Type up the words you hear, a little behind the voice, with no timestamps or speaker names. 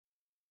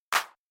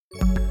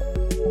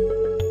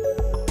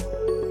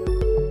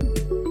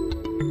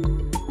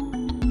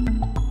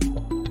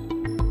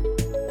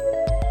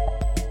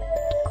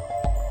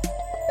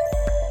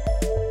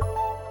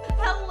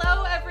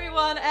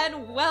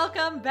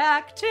welcome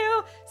back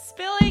to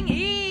Spilling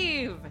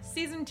Eve,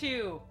 Season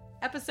 2,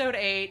 Episode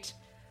 8.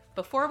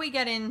 Before we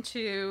get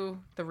into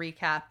the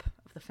recap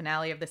of the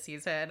finale of the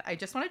season, I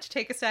just wanted to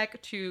take a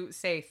sec to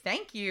say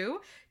thank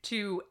you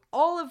to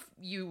all of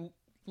you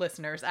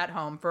listeners at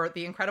home for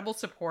the incredible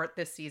support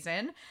this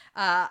season.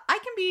 I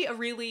can be a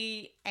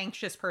really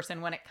anxious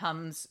person when it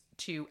comes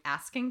to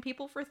asking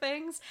people for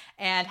things,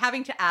 and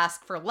having to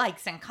ask for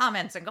likes and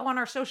comments and go on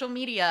our social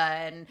media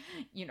and,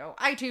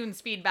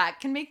 iTunes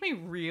feedback can make me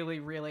really,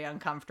 really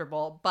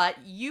uncomfortable. But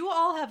you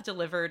all have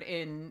delivered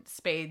in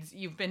spades.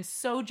 You've been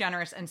so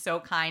generous and so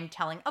kind,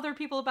 telling other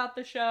people about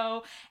the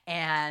show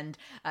and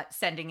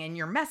sending in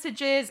your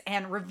messages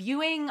and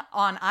reviewing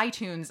on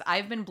iTunes.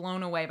 I've been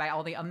blown away by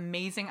all the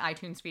amazing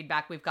iTunes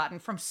feedback we've gotten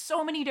from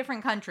so many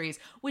different countries,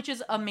 which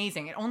is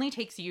amazing. It only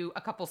takes you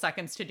a couple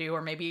seconds to do,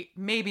 or maybe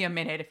a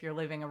minute if you're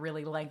leaving a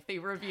really lengthy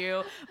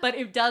review, but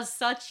it does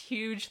such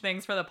huge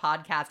things for the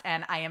podcast,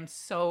 and I am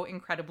so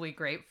incredibly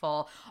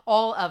grateful.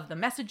 All of the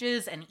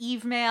messages and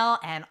email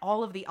and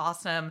all of the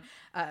awesome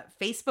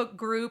Facebook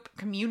group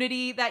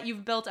community that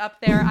you've built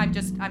up there.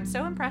 I'm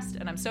so impressed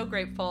and I'm so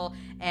grateful,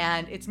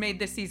 and it's made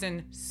this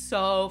season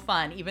so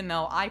fun, even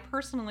though I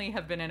personally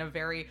have been in a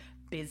very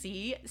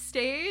busy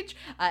stage.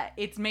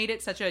 It's made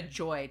it such a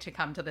joy to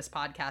come to this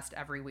podcast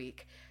every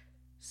week.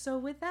 So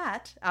with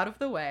that out of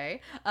the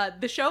way,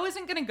 the show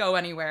isn't going to go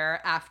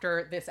anywhere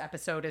after this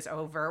episode is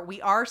over. We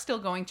are still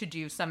going to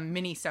do some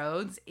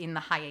mini-sodes in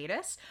the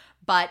hiatus,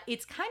 but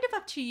it's kind of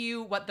up to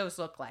you what those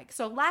look like.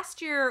 So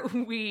last year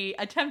we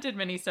attempted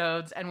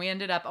mini-sodes and we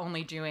ended up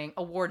only doing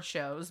award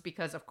shows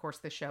because, of course,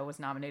 the show was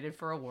nominated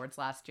for awards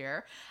last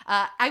year.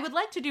 I would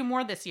like to do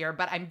more this year,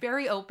 but I'm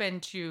very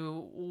open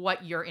to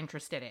what you're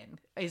interested in.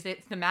 Is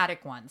it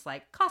thematic ones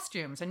like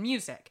costumes and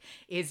music?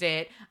 Is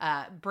it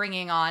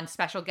bringing on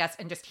special guests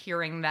and just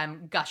hearing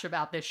them gush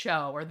about this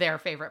show or their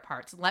favorite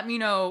parts? Let me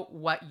know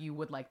what you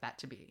would like that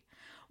to be.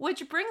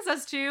 Which brings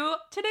us to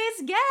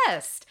today's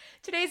guest.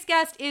 Today's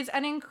guest is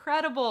an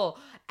incredible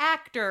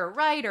actor,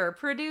 writer,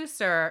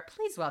 producer.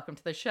 Please welcome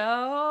to the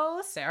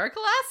show, Sarah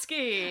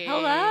Kolasky.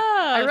 Hello.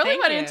 I really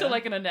went into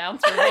like an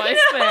announcer voice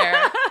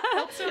there.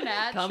 Felt so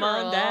natural. Come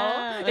on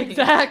down.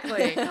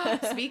 Exactly.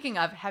 Speaking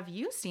of, have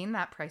you seen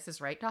that Price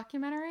is Right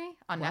documentary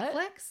on What?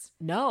 Netflix?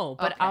 No,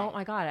 but Okay. oh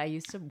my God, I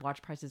used to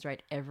watch Price is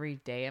Right every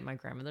day at my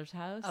grandmother's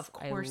house. Of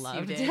course I you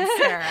loved did, it.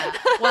 Sarah.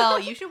 Well,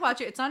 you should watch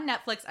it. It's on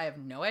Netflix. I have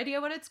no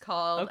idea what it's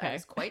called. Okay. I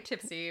was quite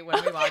tipsy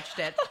when we watched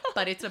it.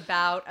 But it's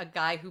about a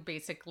guy who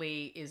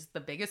basically is the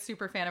biggest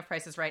super fan of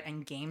Price is Right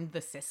and gamed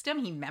the system.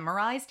 He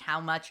memorized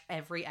how much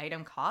every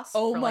item costs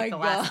Oh for my like the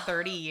God. last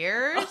 30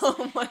 years.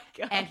 Oh my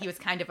God. And he was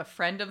kind of a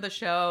friend of the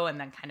show and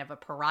then kind of a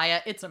pariah.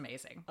 It's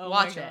amazing. Oh my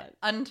Watch God. it.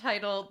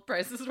 Untitled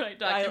Price is Right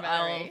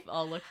documentary.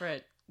 I'll look for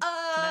it.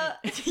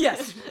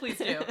 Yes, please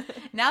do.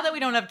 Now that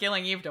we don't have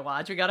Killing Eve to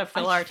watch, we got to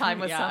fill our time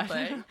with Yeah.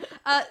 something.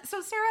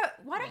 So Sarah,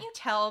 why don't you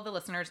tell the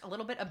listeners a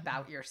little bit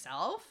about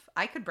yourself?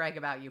 I could brag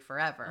about you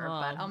forever,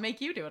 but I'll make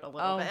you do it a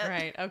little bit. Oh,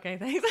 right. Okay,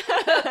 thanks.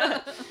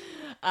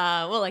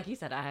 Well, like you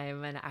said,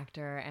 I'm an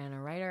actor and a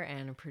writer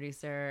and a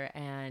producer,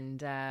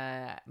 and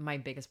my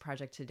biggest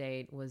project to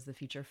date was the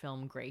feature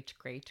film Great,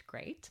 Great,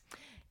 Great.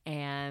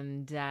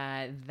 And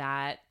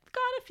that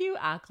got a few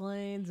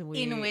accolades.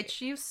 In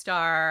which you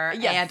star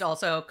and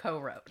also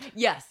co-wrote.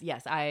 Yes.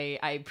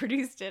 I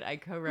produced it, I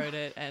co-wrote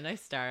it, and I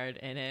starred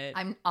in it.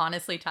 I'm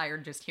honestly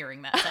tired just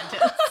hearing that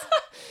sentence.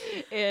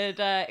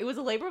 It was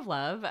a labor of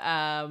love,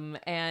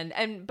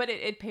 but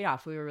it paid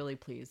off. We were really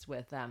pleased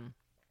with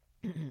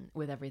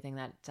with everything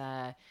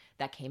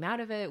that came out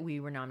of it. We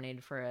were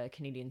nominated for a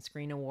Canadian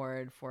Screen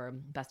Award for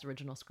Best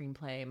Original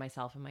Screenplay,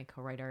 myself and my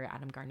co-writer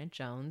Adam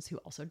Garnett-Jones, who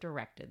also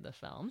directed the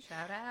film.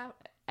 Shout out.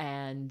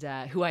 And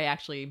who I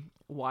actually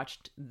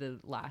watched the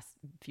last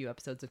few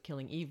episodes of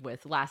Killing Eve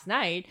with last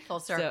night.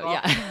 Full circle. So,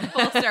 yeah.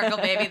 Full circle,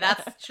 baby.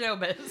 That's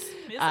showbiz.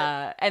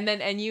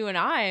 And you and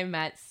I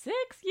met 6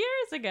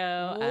 years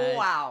ago.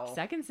 Wow. At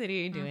Second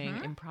City doing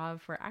improv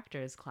for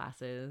actors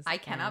classes. I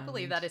cannot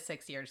believe that is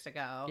 6 years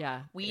ago.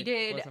 Yeah. We it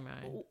did. blows my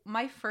mind.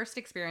 My first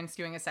experience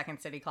doing a Second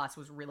City class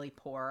was really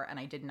poor and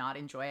I did not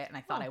enjoy it and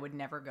I thought I would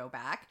never go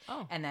back.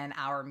 Oh. And then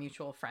our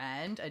mutual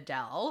friend,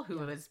 Adele, who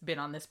has been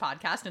on this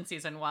podcast in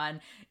season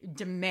 1,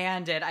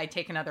 demanded I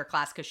take another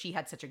class because she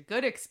had such a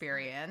good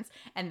experience.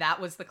 And that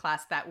was the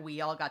class that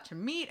we all got to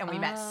meet. And we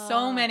met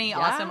so many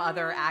awesome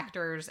other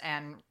actors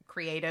and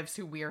creatives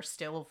who we are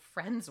still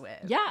friends with.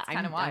 Yeah, it's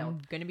kind of wild.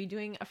 I'm going to be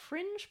doing a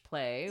Fringe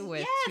play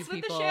with two with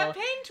people. the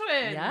Champagne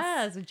twins.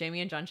 Yes, with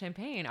Jamie and John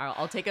Champagne.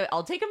 I'll take a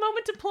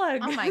moment to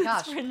plug. Oh my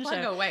gosh, this Fringe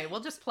plug show. away. We'll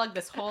just plug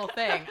this whole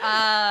thing.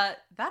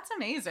 That's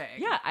amazing.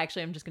 Yeah,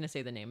 actually, I'm just going to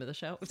say the name of the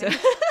show.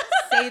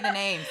 Say the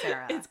name,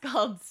 Sarah. It's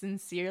called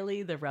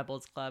Sincerely the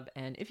Rebels Club,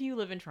 and if you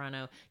live in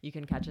Toronto, you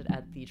can catch it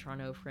at the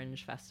Toronto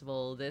Fringe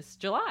Festival this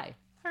July.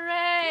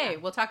 Hooray! Yeah.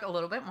 We'll talk a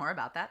little bit more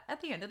about that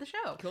at the end of the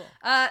show. Cool.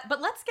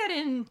 But let's get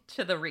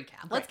into the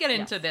recap. Let's get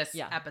into this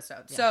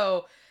episode. Yeah.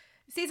 So,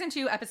 Season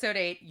 2, Episode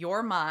 8,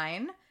 You're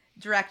Mine.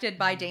 directed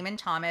by Damon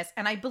Thomas,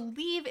 and I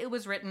believe it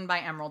was written by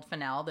Emerald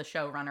Fennell, the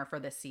showrunner for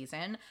this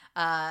season.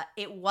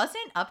 It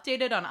wasn't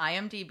updated on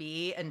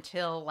IMDb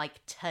until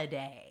like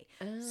today.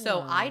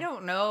 So I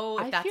don't know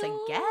if that's a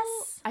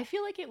guess. I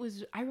feel like it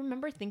was, I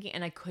remember thinking,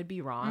 and I could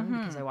be wrong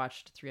because I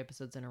watched 3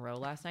 episodes in a row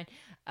last night.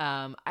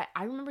 I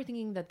remember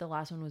thinking that the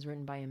last one was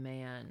written by a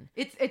man.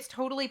 It's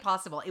totally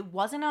possible. It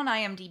wasn't on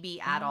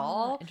IMDb at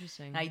all.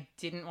 Interesting. I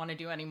didn't want to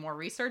do any more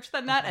research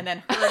than that. And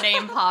then her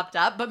name popped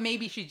up, but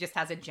maybe she just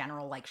has a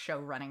general like show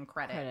running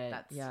credit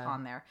that's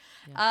on there.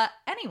 Yeah.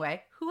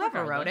 Anyway,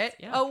 whoever wrote it.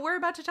 Yeah. Oh, we're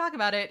about to talk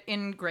about it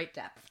in great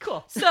depth.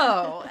 Cool.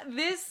 So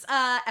this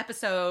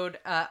episode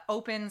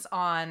opens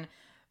on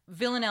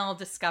Villanelle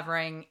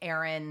discovering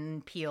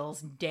Aaron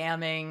Peel's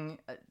damning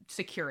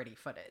security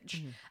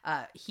footage.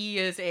 He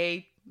is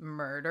a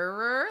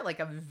murderer, like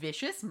a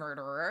vicious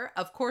murderer.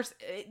 Of course,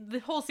 the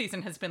whole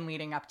season has been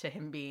leading up to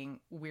him being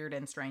weird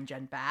and strange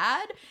and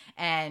bad.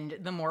 And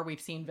the more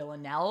we've seen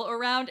Villanelle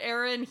around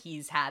Aaron,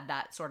 he's had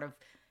that sort of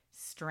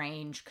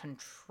strange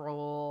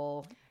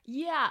control.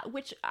 Yeah,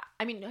 which,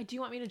 I mean, do you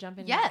want me to jump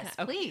in? Yes,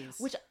 please.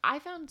 Which I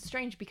found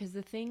strange because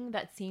the thing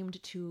that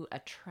seemed to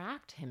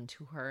attract him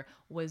to her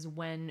was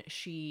when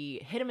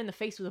she hit him in the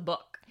face with a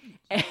book.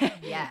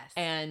 Yes.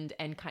 And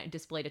kind of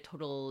displayed a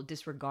total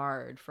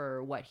disregard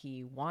for what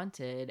he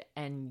wanted,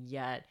 and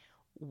yet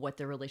what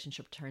their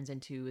relationship turns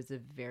into is a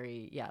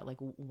very, like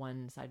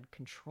one-side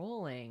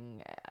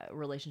controlling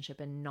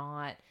relationship, and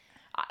not...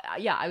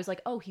 I was like,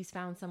 oh, he's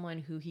found someone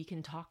who he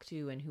can talk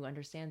to and who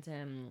understands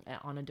him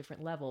on a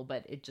different level,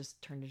 but it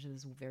just turned into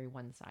this very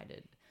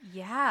one-sided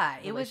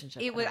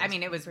relationship. It was I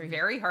mean, it was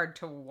very hard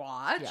to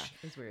watch. Yeah,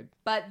 it was weird.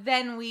 But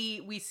then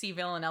we see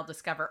Villanelle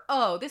discover,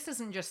 oh, this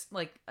isn't just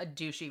like a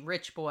douchey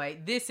rich boy.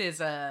 This is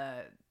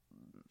a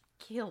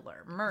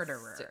killer,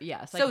 murderer.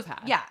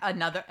 Psychopath. So,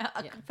 another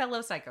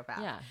fellow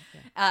psychopath.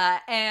 Yeah.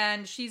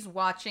 And she's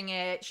watching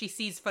it. She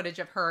sees footage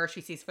of her.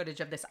 She sees footage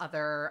of this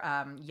other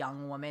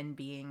young woman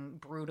being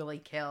brutally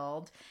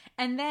killed.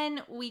 And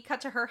then we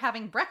cut to her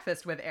having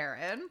breakfast with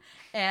Aaron.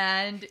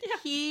 And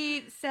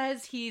he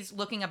says he's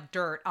looking up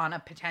dirt on a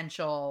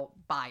potential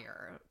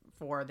buyer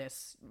for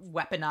this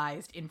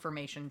weaponized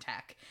information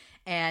tech.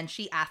 And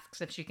she asks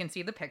if she can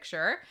see the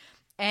picture.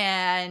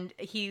 And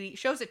he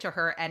shows it to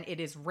her, and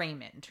it is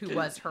Raymond, who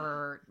was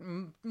her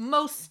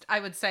most, I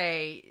would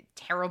say,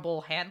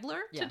 terrible handler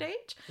to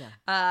date.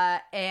 Yeah.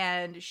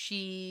 And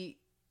she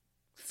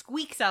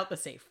squeaks out the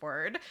safe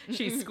word.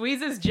 She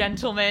squeezes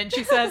gentleman.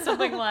 She says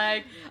something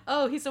like,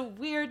 oh, he's a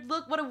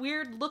what a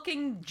weird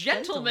looking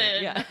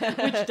gentleman. Yeah.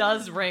 Which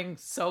does ring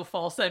so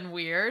false and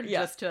weird,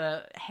 just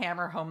to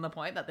hammer home the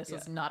point that this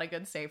was not a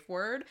good safe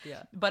word.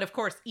 Yeah. But of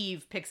course,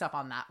 Eve picks up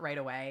on that right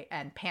away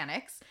and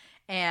panics.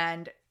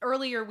 And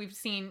earlier we've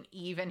seen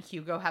Eve and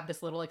Hugo have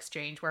this little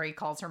exchange where he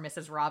calls her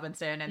Mrs.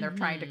 Robinson, and they're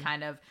trying to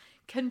kind of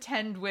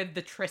contend with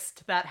the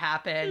tryst that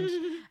happened.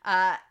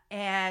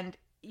 And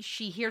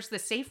she hears the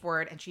safe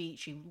word, and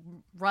she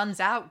runs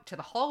out to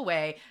the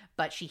hallway,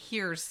 but she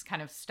hears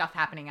kind of stuff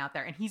happening out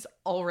there, and he's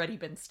already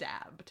been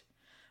stabbed.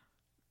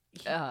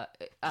 Hugo.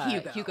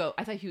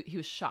 I thought he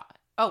was shot.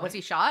 Oh, was he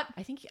shot?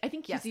 I think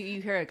yes.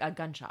 You hear a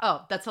gunshot.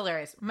 Oh, that's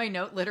hilarious. My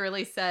note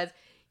literally says,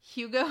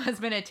 Hugo has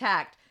been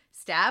attacked.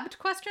 Stabbed? ?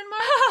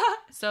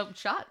 So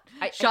shot.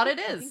 Shot it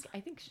is. I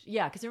think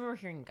because I remember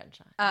hearing a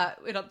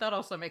gunshot. That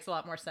also makes a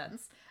lot more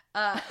sense.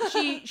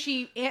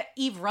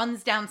 Eve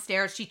runs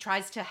downstairs. She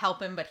tries to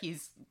help him, but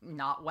he's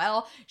not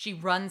well. She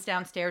runs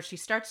downstairs. She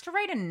starts to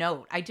write a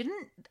note. I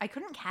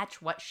couldn't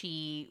catch what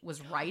she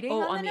was writing. Oh,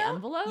 on the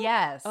envelope?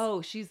 Yes.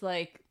 Oh, she's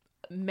like,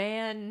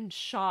 man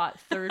shot,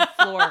 3rd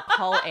floor,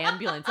 call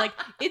ambulance. Like,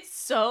 it's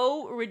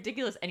so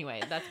ridiculous.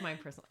 Anyway, that's my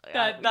personal...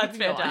 that's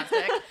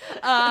fantastic.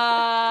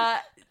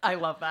 I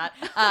love that.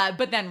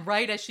 But then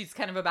right as she's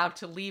kind of about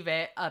to leave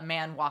it, a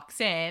man walks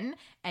in,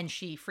 and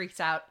she freaks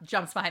out,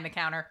 jumps behind the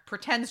counter,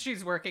 pretends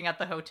she's working at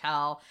the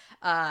hotel,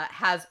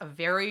 has a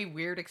very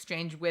weird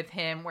exchange with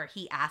him where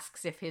he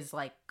asks if his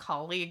like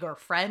colleague or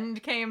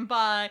friend came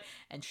by,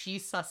 and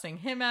she's sussing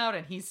him out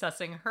and he's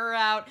sussing her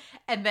out.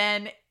 And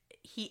then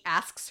he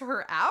asks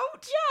her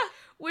out. Yeah.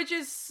 Which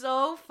is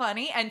so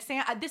funny. And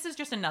this is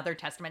just another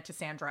testament to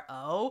Sandra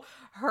Oh.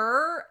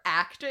 Her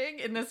acting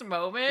in this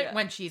moment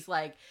when she's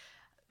like,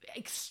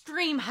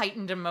 extreme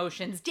heightened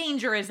emotions,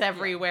 danger is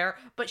everywhere,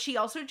 but she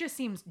also just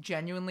seems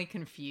genuinely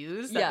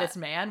confused that this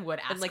man would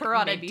ask her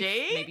on a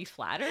date. Maybe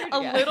flattered. A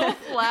little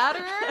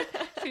flattered.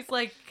 She's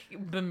like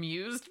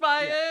bemused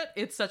by it.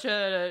 It's such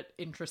an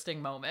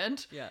interesting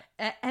moment. Yeah.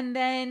 And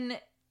then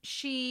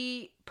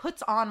she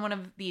puts on one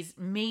of these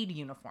maid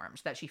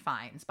uniforms that she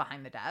finds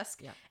behind the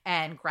desk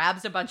and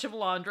grabs a bunch of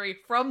laundry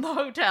from the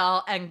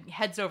hotel and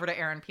heads over to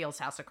Aaron Peel's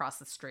house across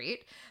the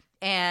street.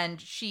 And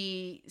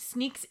she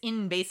sneaks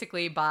in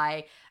basically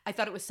by, I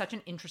thought it was such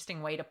an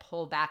interesting way to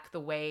pull back the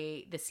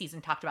way the season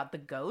talked about the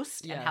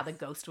ghost and how the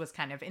ghost was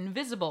kind of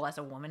invisible as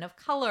a woman of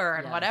color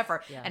and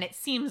whatever. Yeah. And it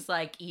seems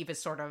like Eve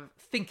is sort of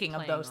thinking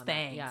of those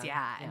things.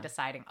 And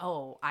deciding,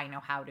 oh, I know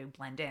how to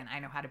blend in. I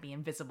know how to be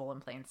invisible in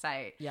plain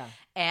sight. Yeah.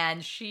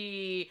 And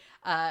she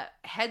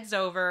heads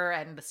over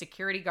and the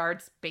security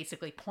guards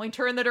basically point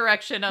her in the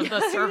direction of the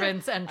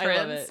servants' entrance. I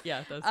love it.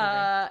 Yeah, that's so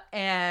great.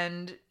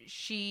 And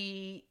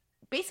she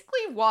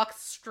basically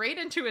walks straight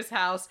into his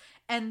house,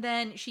 and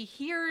then she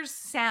hears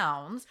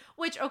sounds,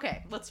 which,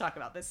 okay, let's talk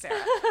about this,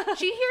 Sarah.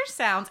 She hears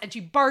sounds, and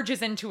she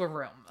barges into a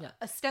room,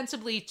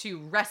 ostensibly to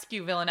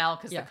rescue Villanelle,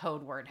 because the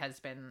code word has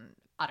been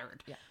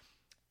uttered. Yeah.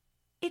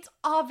 It's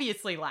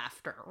obviously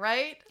laughter,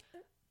 right?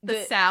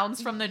 The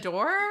sounds from the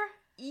door?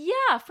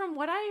 Yeah, from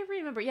what I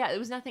remember, it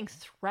was nothing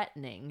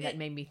threatening that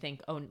made me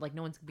think, oh, like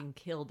no one's being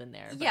killed in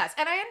there. But... Yes,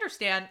 and I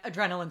understand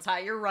adrenaline's high,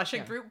 you're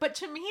rushing through, but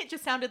to me it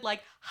just sounded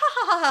like, ha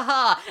ha ha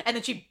ha, and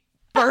then she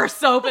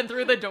bursts open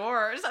through the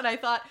doors, and I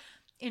thought,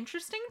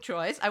 interesting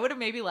choice. I would have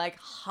maybe like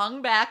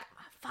hung back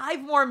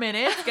 5 more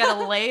minutes, get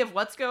a lay of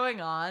what's going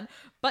on,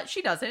 but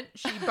she doesn't.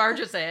 She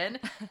barges in,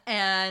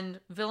 and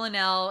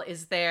Villanelle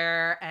is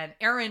there, and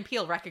Aaron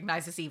Peel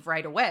recognizes Eve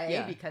right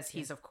away because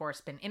he's, of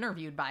course, been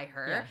interviewed by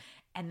her. Yeah.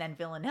 And then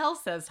Villanelle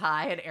says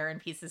hi, and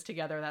Aaron pieces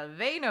together that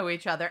they know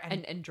each other.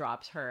 And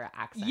drops her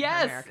accent,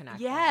 her American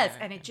accent. Yes,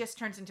 and it just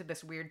turns into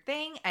this weird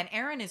thing. And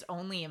Aaron is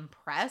only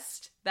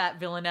impressed that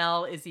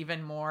Villanelle is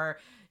even more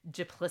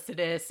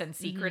duplicitous and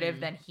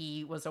secretive than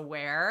he was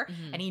aware.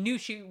 And he knew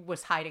she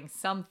was hiding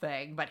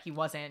something, but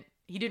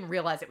he didn't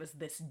realize it was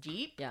this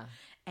deep. Yeah.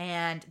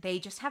 And they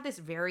just have this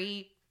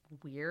very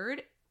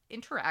weird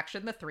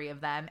interaction, the three of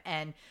them.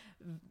 And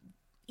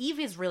Eve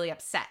is really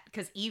upset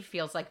because Eve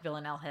feels like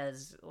Villanelle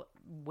has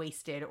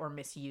wasted or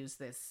misused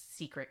this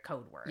secret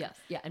code word. Yes.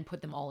 Yeah. And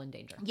put them all in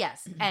danger.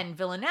 Yes. And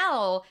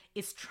Villanelle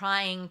is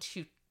trying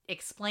to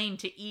explain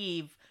to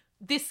Eve,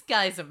 this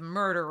guy's a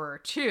murderer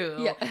too.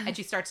 Yeah. And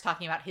she starts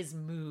talking about his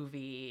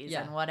movies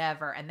and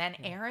whatever. And then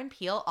Aaron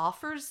Peel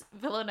offers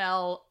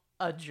Villanelle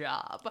a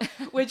job,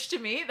 which to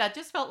me, that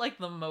just felt like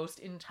the most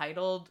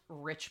entitled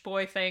rich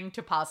boy thing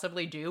to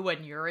possibly do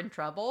when you're in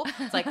trouble.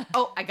 It's like,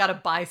 oh, I gotta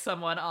buy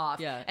someone off.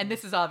 Yeah. And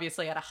this is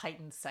obviously at a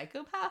heightened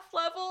psychopath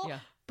level. Yeah.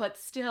 But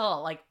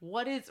still, like,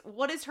 what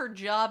is her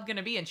job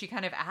gonna be? And she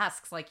kind of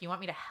asks, like, you want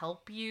me to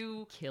help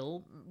you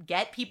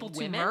get people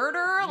to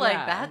murder?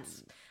 Like,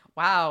 that's...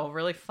 Wow,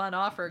 really fun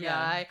offer,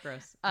 guy.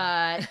 Gross.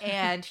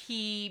 And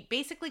he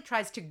basically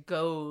tries to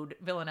goad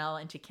Villanelle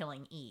into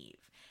killing Eve.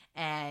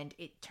 And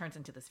it turns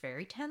into this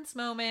very tense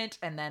moment.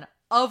 And then,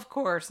 of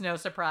course, no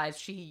surprise,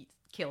 she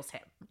kills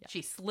him. Yeah.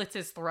 She slits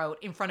his throat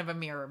in front of a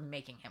mirror,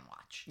 making him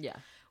watch. Yeah.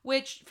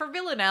 Which, for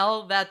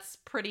Villanelle, that's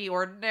pretty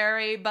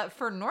ordinary. But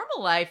for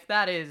normal life,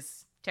 that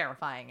is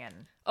terrifying and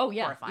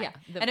horrifying.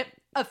 Yeah. And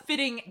a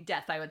fitting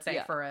death, I would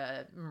say, for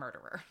a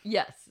murderer.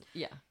 Yes.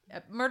 Yeah.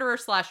 A murderer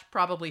 /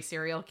 probably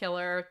serial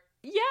killer.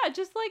 Yeah,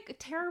 just like a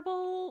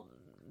terrible...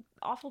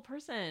 awful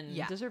person.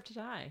 Deserve to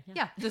die.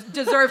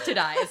 Deserve to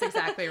die is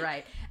exactly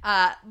right.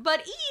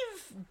 But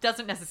Eve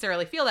doesn't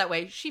necessarily feel that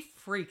way. She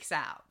freaks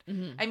out.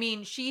 I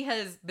mean,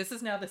 this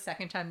is now the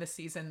second time this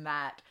season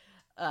that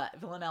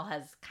Villanelle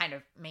has kind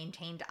of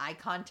maintained eye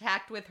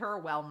contact with her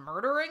while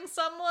murdering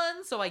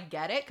someone. So I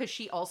get it, because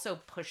she also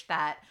pushed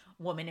that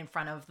woman in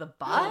front of the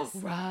bus,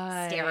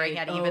 staring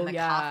at Eve in the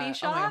coffee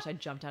shop. Oh my gosh, I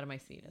jumped out of my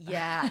seat.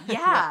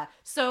 Yeah.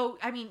 So,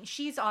 I mean,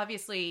 she's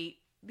obviously...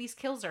 These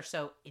kills are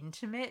so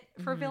intimate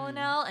for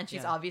Villanelle, and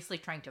she's obviously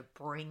trying to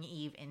bring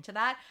Eve into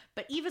that.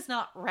 But Eve is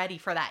not ready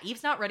for that.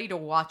 Eve's not ready to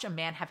watch a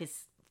man have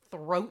his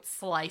throat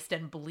sliced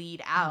and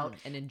bleed out.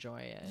 And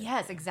enjoy it.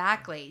 Yes,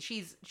 exactly.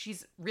 She's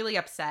really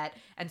upset.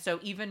 And so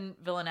Eve and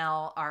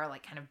Villanelle are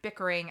like kind of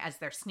bickering as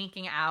they're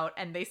sneaking out.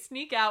 And they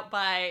sneak out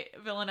by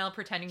Villanelle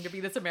pretending to be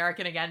this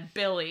American again,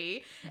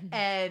 Billy,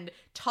 and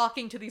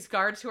talking to these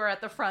guards who are at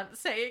the front,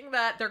 saying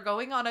that they're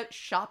going on a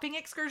shopping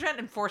excursion.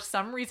 And for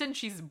some reason,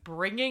 she's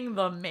bringing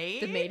the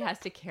maid. The maid has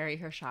to carry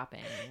her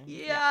shopping.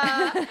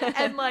 Yeah.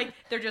 And like,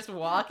 they're just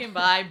walking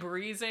by,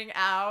 breezing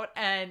out.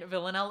 And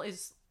Villanelle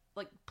is...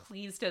 like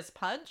pleased as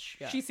punch.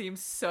 She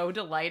seems so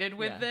delighted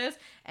with this,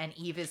 and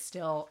Eve is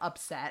still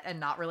upset and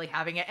not really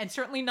having it, and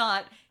certainly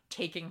not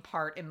taking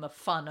part in the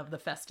fun of the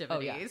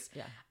festivities.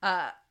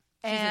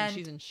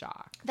 She's in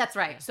shock. That's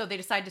right. Yeah. So they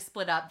decide to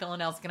split up.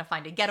 Villanelle's going to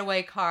find a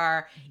getaway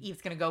car. Eve's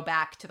going to go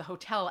back to the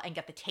hotel and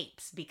get the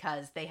tapes,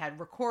 because they had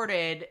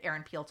recorded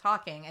Aaron Peel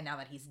talking, and now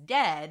that he's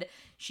dead,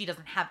 she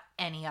doesn't have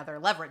any other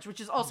leverage, which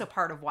is also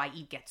part of why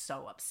Eve gets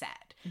so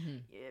upset.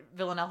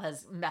 Villanelle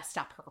has messed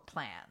up her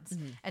plans.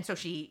 And so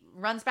she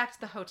runs back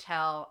to the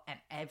hotel, and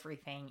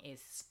everything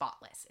is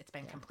spotless. It's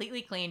been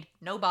completely cleaned.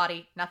 No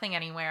body, nothing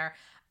anywhere.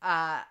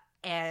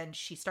 And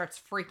she starts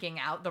freaking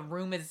out. The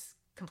room is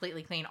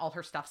completely clean. All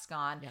her stuff's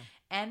gone.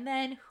 And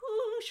then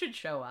who should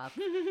show up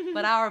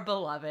but our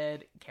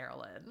beloved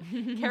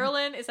Carolyn.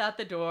 Carolyn is at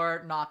the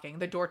door knocking,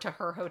 the door to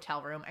her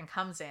hotel room, and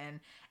comes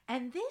in.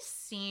 And this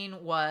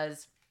scene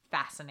was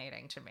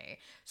fascinating to me.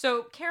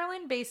 So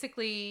Carolyn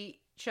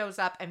basically shows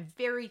up and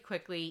very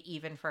quickly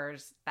Eve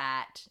infers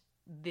that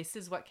this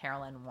is what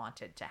Carolyn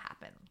wanted to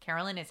happen.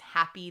 Carolyn is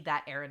happy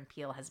that Aaron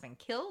Peel has been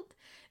killed.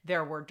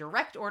 There were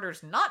direct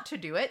orders not to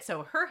do it,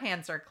 so her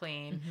hands are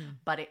clean,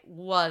 but it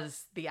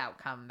was the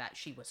outcome that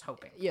she was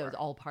hoping for. Yeah, it was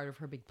all part of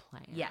her big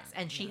plan. Yes,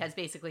 and she has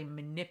basically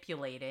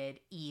manipulated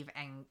Eve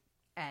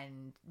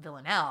and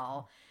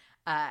Villanelle,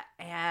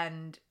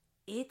 and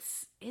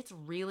it's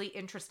really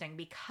interesting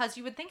because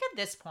you would think at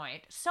this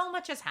point, so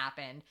much has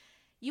happened,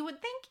 you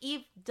would think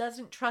Eve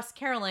doesn't trust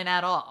Carolyn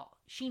at all.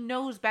 She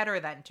knows better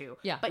than to.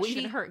 Yeah, but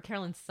even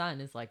Carolyn's son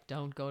is like,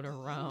 don't go to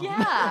Rome.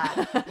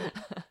 Yeah.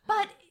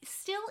 But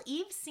still,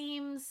 Eve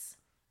seems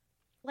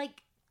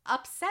like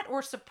upset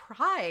or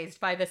surprised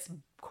by this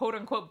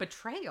quote-unquote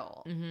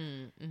betrayal.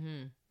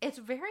 It's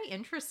very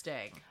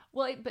interesting.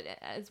 Well, but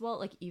as well,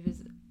 like Eve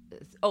is...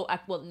 Oh,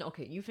 well, no,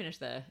 okay, you finish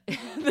the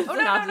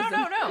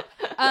No.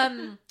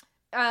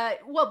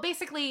 Well,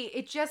 basically,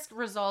 it just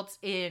results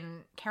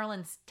in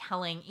Carolyn's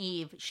telling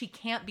Eve she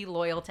can't be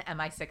loyal to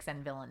MI6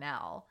 and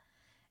Villanelle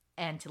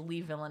and to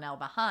leave Villanelle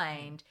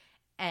behind.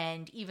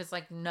 And Eve is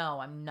like, no,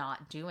 I'm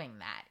not doing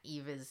that.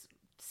 Eve is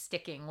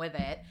sticking with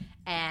it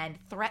and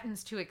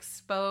threatens to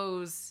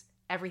expose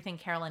everything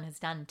Carolyn has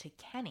done to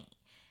Kenny,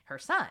 her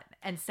son,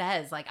 and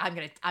says, like, I'm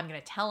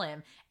gonna tell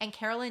him. And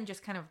Carolyn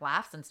just kind of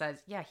laughs and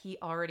says, yeah, he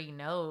already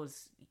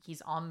knows.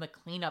 He's on the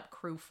cleanup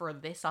crew for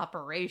this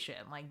operation.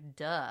 Like,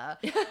 duh.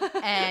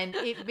 And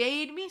it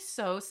made me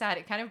so sad.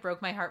 It kind of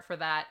broke my heart for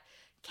that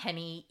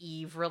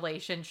Kenny-Eve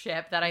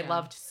relationship that I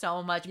loved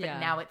so much. But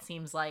now it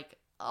seems like,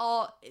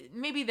 oh,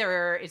 maybe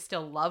there is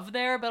still love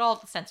there, but all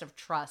the sense of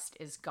trust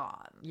is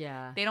gone.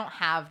 Yeah. They don't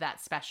have that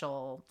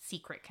special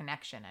secret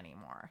connection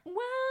anymore. Well,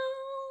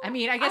 I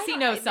mean, I guess he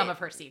knows some of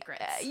her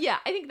secrets. Yeah,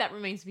 I think that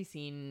remains to be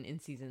seen in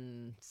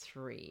season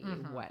 3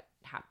 what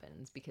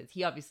happens, because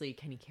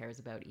Kenny cares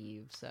about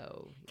Eve,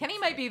 so Kenny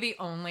might be the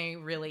only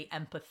really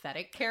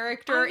empathetic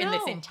character in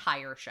this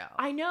entire show.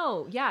 I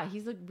know. Yeah,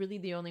 he's like really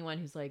the only one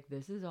who's like,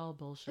 this is all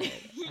bullshit.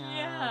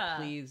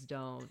 Please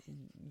don't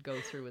go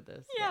through with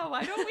this. Yeah,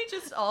 why don't we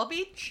just all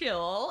be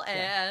chill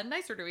and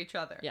nicer to each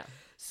other? Yeah.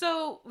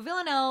 So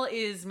Villanelle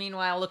is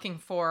meanwhile looking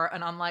for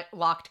an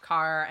unlocked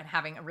car and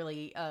having a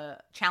really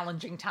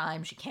challenging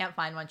time. She can't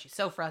find one. She's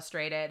so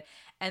frustrated.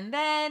 And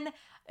then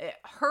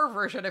her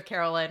version of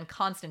Carolyn,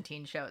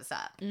 Constantine, shows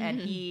up and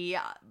he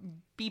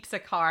beeps a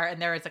car,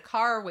 and there is a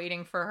car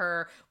waiting for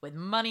her with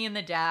money in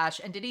the dash.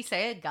 And did he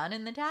say a gun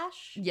in the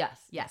dash?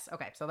 Yes.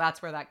 Okay. So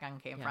that's where that gun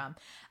came from.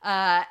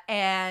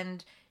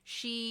 And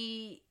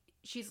she's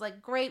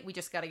like, great, we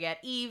just got to get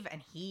Eve.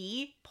 And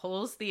he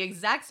pulls the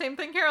exact same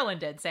thing Carolyn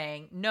did,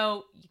 saying,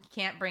 no, you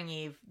can't bring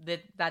Eve.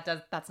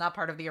 That's not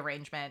part of the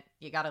arrangement.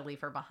 You got to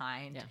leave her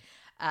behind. Yeah.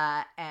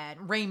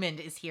 And Raymond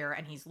is here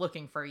and he's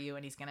looking for you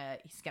and he's gonna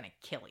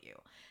kill you.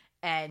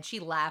 And she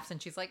laughs and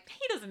she's like,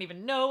 he doesn't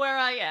even know where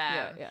I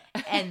am. Yeah.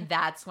 And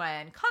that's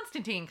when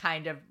Constantine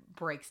kind of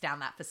breaks down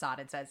that facade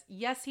and says,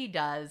 yes, he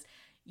does.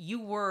 You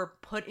were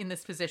put in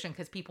this position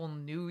because people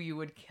knew you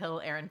would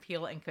kill Aaron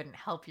Peel and couldn't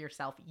help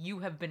yourself. You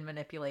have been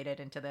manipulated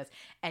into this.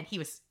 And he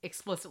was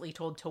explicitly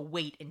told to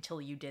wait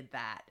until you did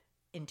that,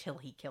 until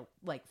he killed,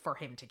 like, for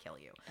him to kill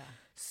you. Yeah.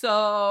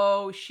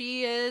 So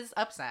she is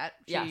upset.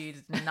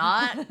 She's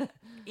not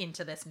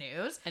into this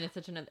news. And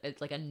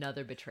it's like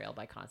another betrayal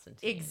by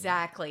Constantine.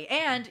 Exactly.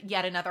 And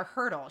yet another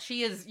hurdle.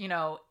 She is,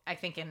 I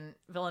think in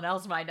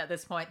Villanelle's mind at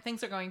this point,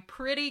 things are going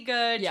pretty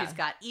good. Yeah. She's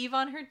got Eve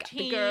on her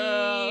team.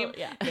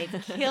 Yeah.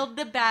 They've killed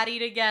the baddie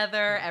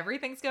together.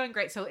 Everything's going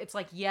great. So it's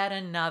like yet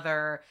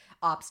another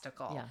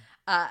obstacle.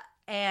 Yeah.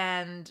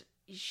 And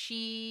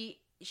she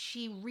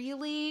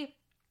really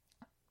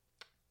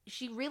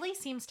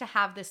seems to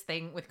have this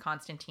thing with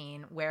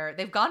Constantine where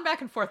they've gone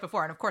back and forth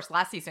before. And of course,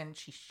 last season,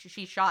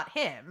 she shot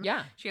him.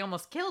 Yeah. She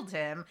almost killed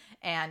him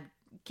and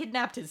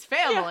kidnapped his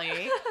family.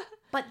 Yeah.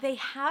 But they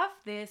have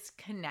this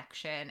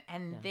connection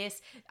and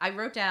this, I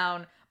wrote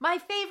down my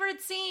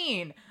favorite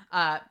scene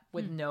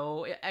with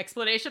no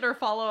explanation or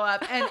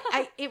follow-up. And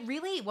it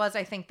really was,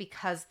 I think,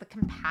 because the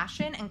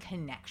compassion and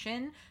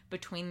connection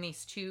between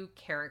these two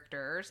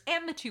characters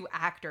and the two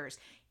actors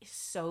is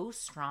so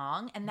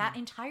strong. And that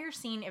entire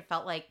scene, it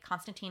felt like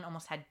Constantine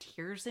almost had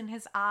tears in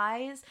his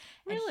eyes.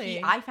 Really?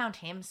 And I found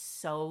him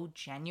so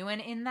genuine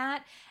in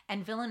that.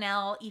 And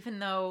Villanelle, even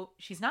though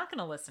she's not going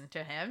to listen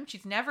to him,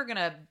 she's never going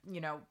to,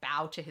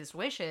 bow to his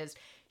wishes,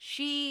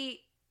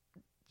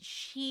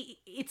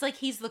 it's like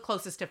he's the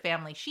closest to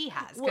family she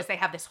has because they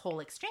have this whole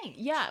exchange.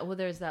 Yeah, well,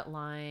 there's that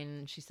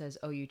line, she says,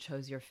 oh, you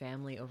chose your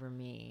family over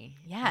me.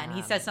 Yeah, and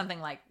he says something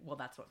like, well,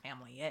 that's what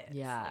family is.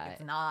 Yeah. Like,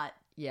 it's not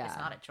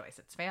a choice,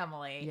 it's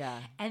family. Yeah.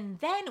 And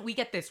then we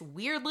get this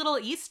weird little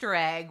Easter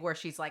egg where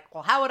she's like,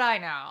 well, how would I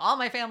know? All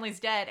my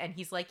family's dead. And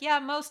he's like, yeah,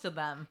 most of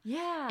them.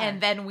 Yeah.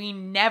 And then we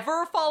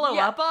never follow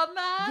up on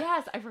that.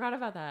 Yes, I forgot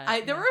about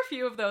that. There were a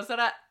few of those that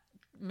I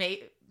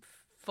made,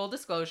 full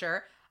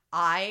disclosure,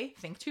 I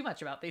think too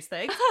much about these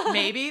things.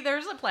 Maybe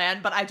there's a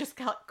plan, but I just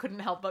couldn't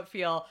help but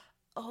feel,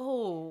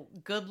 oh,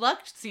 good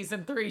luck,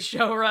 season 3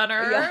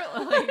 showrunner.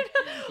 Yeah.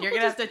 You're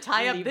gonna have to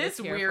tie up leave this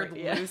this here weird for-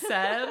 yeah. loose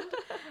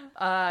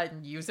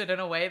end, use it in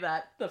a way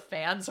that the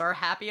fans are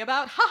happy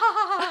about. Ha ha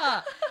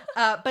ha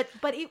ha.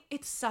 But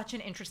it's such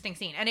an interesting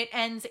scene, and it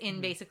ends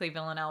in basically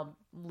Villanelle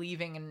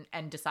leaving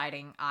and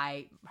deciding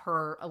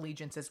her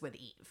allegiance is with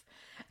Eve.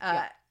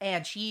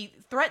 And she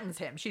threatens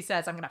him. She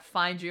says, I'm going to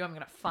find you. I'm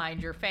going to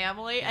find your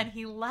family. And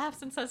he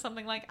laughs and says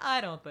something like,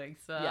 I don't think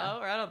so.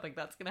 Or I don't think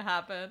that's going to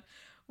happen.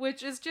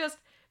 Which is just,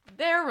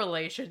 their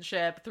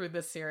relationship through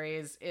this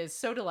series is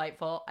so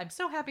delightful. I'm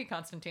so happy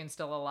Constantine's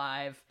still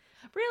alive.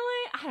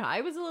 Really? I don't know.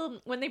 I was a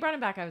little, when they brought him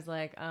back, I was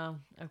like, oh,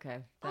 okay.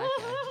 That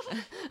guy.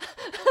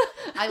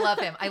 I love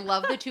him. I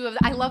love the two of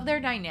them. I love their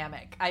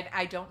dynamic.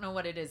 I don't know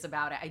what it is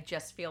about it. I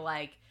just feel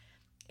like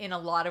in a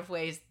lot of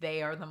ways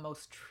they are the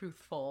most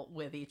truthful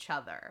with each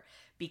other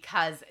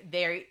because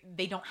they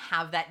don't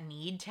have that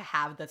need to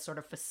have the sort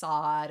of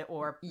facade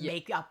or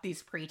make up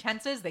these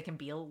pretenses. They can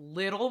be a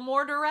little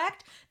more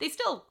direct. They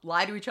still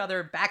lie to each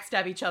other,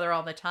 backstab each other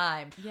all the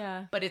time.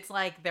 Yeah. But it's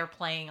like they're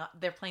playing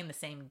the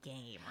same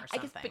game or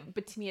something. I guess,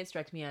 but to me it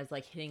strikes me as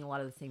like hitting a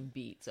lot of the same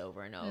beats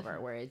over and over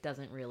where it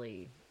doesn't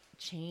really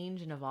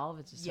change and evolve.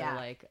 It's just sort of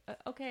like,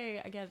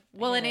 okay, I get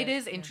Well, and it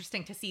is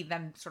interesting to see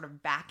them sort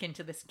of back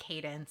into this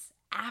cadence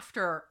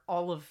after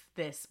all of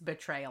this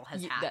betrayal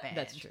has happened.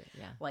 That's true.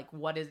 Yeah. Like,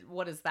 what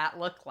does that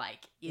look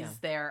like?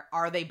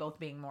 Are they both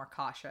being more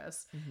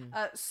cautious?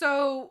 Mm-hmm.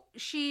 So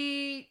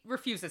she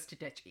refuses to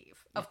ditch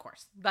Eve. Of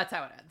course. That's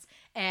how it ends.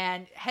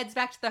 And heads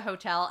back to the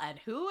hotel, and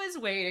who is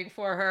waiting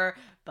for her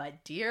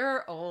but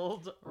dear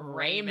old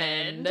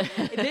Raymond.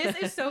 This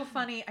is so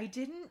funny.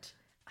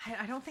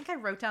 I don't think I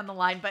wrote down the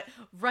line, but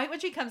right when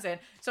she comes in,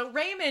 so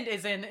Raymond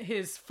is in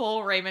his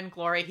full Raymond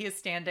glory. He is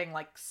standing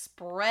like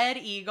spread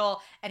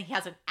eagle, and he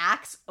has an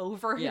axe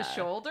over his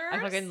shoulders. I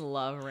fucking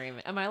love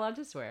Raymond. Am I allowed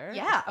to swear?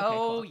 Yeah. Okay,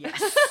 cool.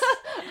 Yes.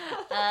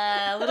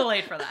 A little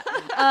late for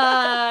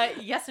that.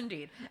 Yes,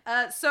 indeed.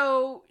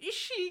 So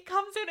she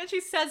comes in and she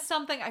says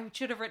something. I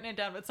should have written it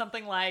down, but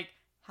something like,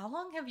 how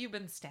long have you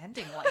been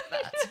standing like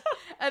that?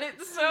 And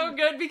it's so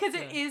good because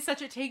it is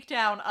such a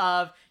takedown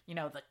of,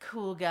 the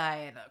cool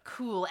guy in a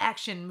cool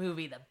action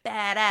movie, the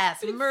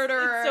badass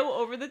murderer. It's so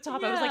over the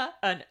top. Yeah. I was like,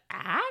 an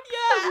axe?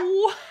 Yeah.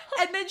 What?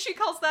 And then she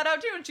calls that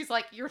out too. And she's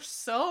like, you're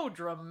so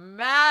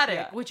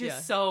dramatic, which is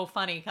so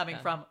funny coming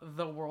from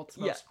the world's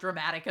most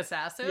dramatic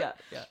assassin.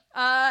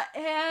 Yeah.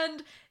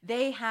 And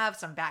they have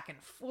some back and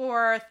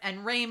forth.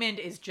 And Raymond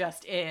is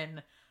just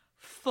in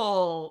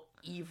full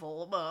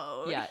evil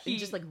mode. Yeah,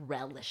 he's just like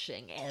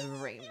relishing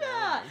every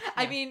moment.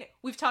 I mean,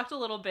 we've talked a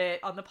little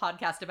bit on the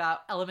podcast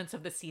about elements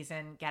of the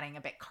season getting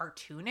a bit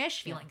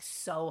cartoonish, feeling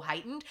so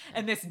heightened,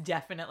 and this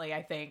definitely,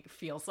 I think,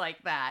 feels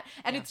like that.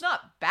 And it's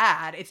not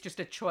bad, it's just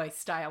a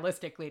choice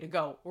stylistically to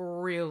go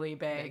really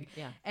big.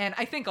 Yeah. And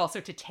I think also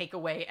to take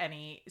away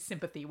any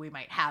sympathy we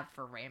might have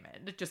for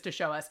Raymond, just to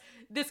show us,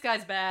 this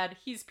guy's bad,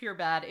 he's pure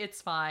bad,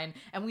 it's fine.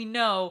 And we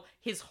know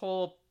his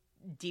whole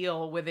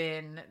deal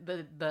within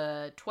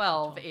the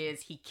 12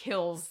 is he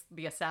kills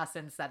the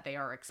assassins that they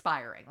are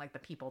expiring, like the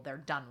people they're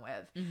done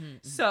with.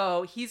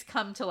 So he's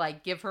come to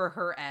like give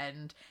her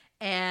end,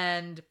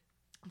 and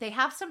they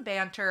have some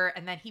banter,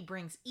 and then he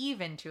brings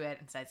Eve into it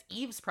and says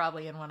Eve's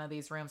probably in one of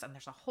these rooms, and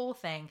there's a whole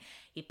thing.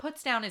 He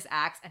puts down his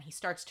axe and he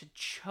starts to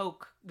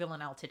choke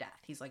Villanelle to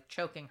death. He's like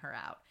choking her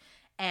out,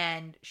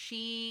 and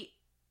she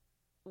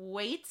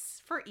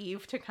waits for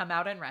Eve to come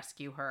out and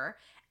rescue her,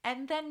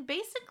 and then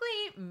basically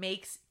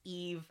makes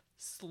Eve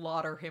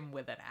slaughter him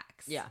with an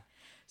axe. Yeah.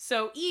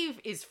 So Eve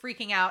is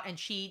freaking out, and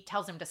she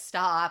tells him to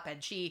stop,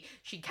 and she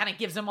kind of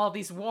gives him all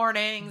these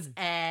warnings,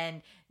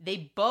 and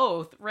they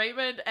both,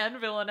 Raymond and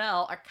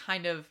Villanelle, are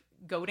kind of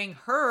goading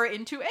her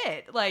into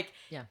it. Like,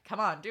 come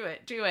on, do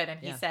it. And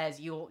he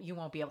says, you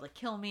won't be able to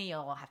kill me.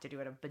 You'll have to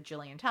do it a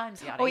bajillion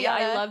times. Yada,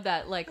 yada. I love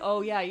that. Like,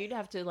 you'd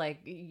have to like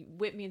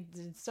whip me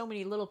into so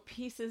many little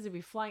pieces to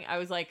be flying. I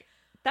was like,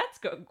 that's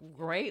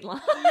great line.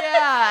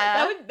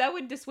 Yeah. that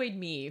would dissuade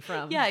me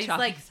from he's like,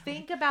 something.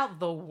 think about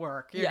the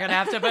work you're gonna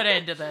have to put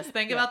into this.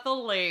 Think about the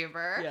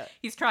labor. Yeah.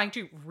 He's trying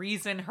to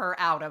reason her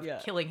out of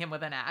killing him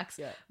with an axe.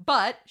 Yeah.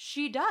 But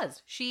she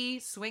does. She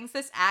swings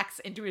this axe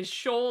into his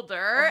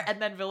shoulder,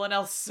 and then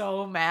Villanelle's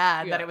so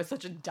mad that it was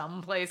such a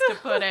dumb place to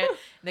put it.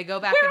 They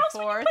go back Where and else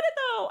forth. would you put it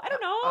though? I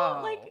don't know.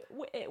 Oh. Like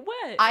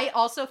what? I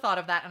also thought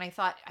of that, and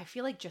I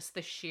feel like just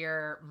the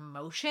sheer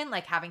motion,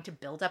 like having to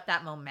build up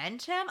that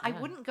momentum, I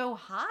wouldn't go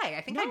high.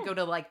 I think I'd go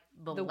to like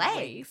the legs.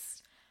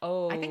 Waist.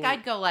 Oh. I think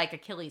I'd go like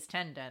Achilles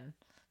tendon.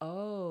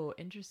 Oh,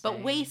 interesting.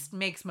 But waist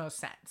makes most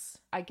sense.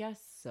 I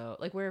guess so.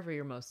 Like wherever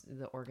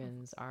the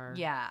organs are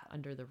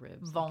under the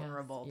ribs.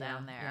 Vulnerable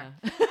down there.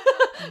 Yeah.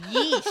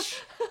 Yeesh.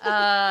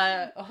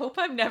 Hope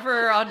I'm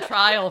never on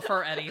trial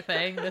for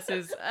anything. This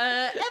is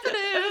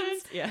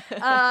evidence.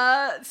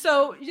 Yeah.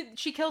 So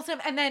she kills him,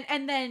 and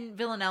then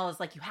Villanelle is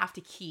like, you have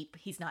to keep,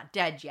 he's not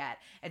dead yet.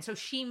 And so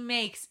she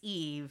makes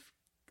Eve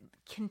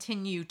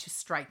continue to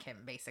strike him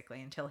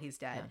basically until he's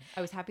dead. Yeah.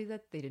 I was happy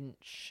that they didn't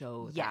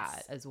show Yes.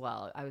 that as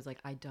well. I was like,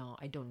 I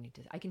don't need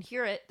to. I can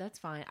hear it. That's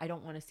fine. I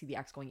don't want to see the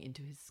axe going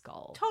into his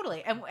skull.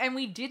 Totally. And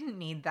we didn't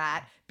need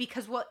that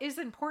because what is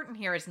important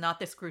here is not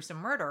this gruesome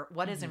murder.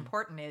 What is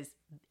important is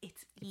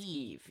it's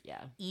Eve.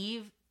 Yeah.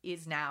 Eve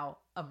is now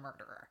a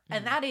murderer.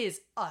 And that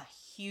is a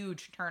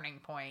huge turning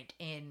point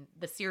in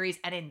the series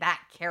and in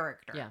that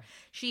character. Yeah.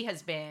 She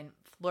has been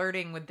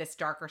flirting with this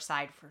darker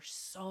side for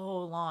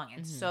so long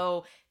and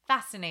so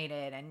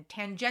fascinated and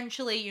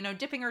tangentially, you know,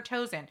 dipping her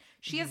toes in.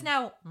 She has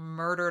now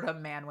murdered a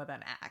man with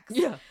an axe.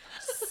 Yeah.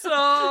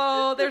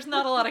 So there's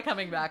not a lot of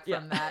coming back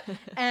from that.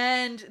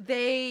 And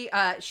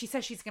she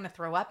says she's going to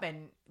throw up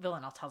and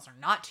Villanelle tells her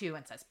not to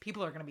and says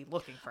people are going to be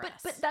looking for us.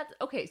 But that's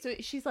okay. So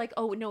she's like,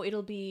 oh no,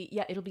 it'll be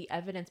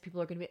evidence.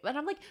 People are going to be, and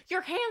I'm like,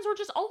 your hands were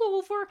just all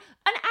over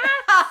an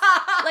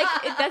axe.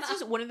 Like that's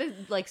just one of the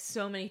like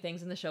so many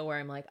things in the show where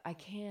I'm like, I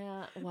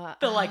can't.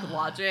 What? The like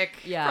logic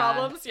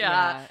problems.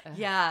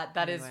 Yeah.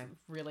 That is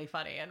really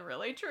funny and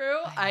really true.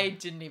 I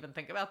didn't even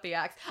think about the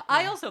axe. Yeah.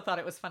 I also thought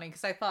it was funny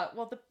because I thought,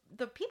 well,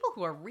 the people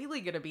who are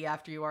really going to be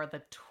after you are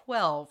the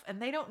 12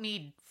 and they don't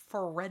need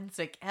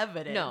forensic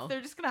evidence. No.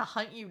 They're just going to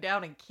hunt you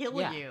down and kill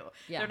you.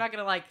 Yeah. They're not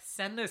going to like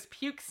send this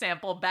puke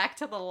sample back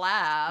to the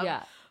lab.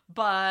 Yeah.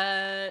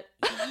 But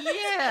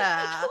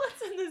yeah. Let's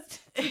send this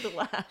to the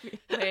lab.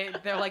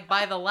 They're like,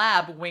 by the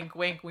lab, wink,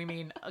 wink, we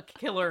mean a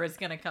killer is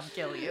going to come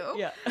kill you.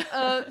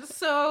 Yeah.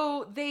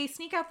 So they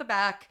sneak out the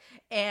back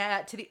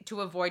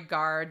to avoid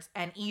guards,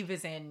 and Eve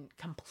is in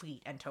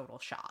complete and total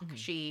shock.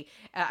 She,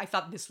 I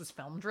thought this was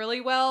filmed really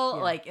well,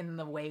 like in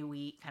the way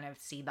we kind of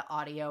see the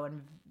audio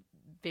and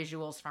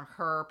visuals from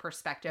her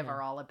perspective are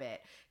all a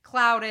bit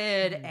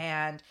clouded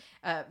and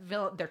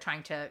they're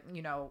trying to,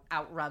 you know,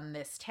 outrun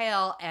this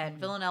tale and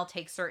Villanelle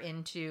takes her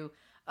into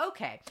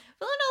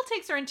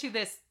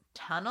this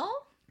tunnel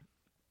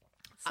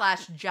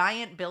 /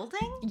 giant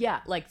building. Yeah,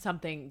 like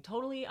something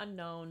totally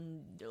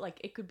unknown. Like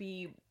it could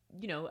be,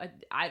 you know,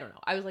 I don't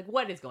know. I was like,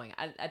 what is going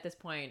on? At this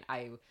point,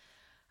 I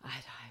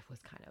was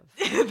kind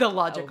of the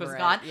logic was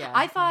gone. Yeah.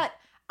 I thought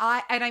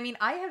I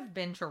have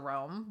been to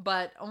Rome,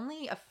 but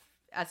only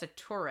as a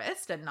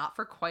tourist and not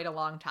for quite a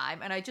long time.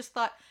 And I just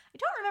thought, I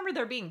don't remember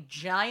there being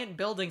giant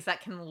buildings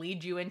that can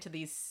lead you into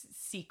these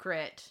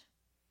secret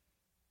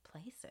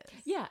places.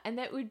 Yeah, and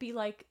that would be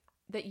like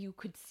that you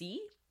could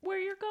see where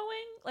you're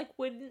going. Like,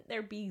 wouldn't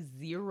there be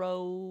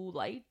zero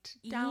light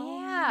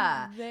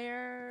down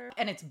there?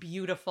 And it's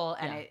beautiful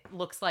and it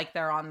looks like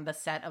they're on the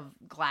set of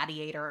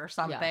Gladiator or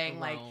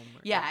something.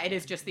 It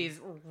is just these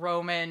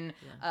Roman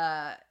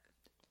I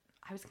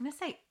was gonna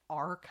say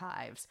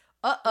archives.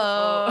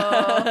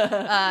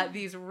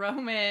 These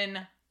Roman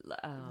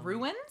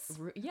ruins?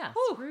 Yes,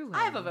 ruins.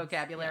 I have a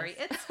vocabulary.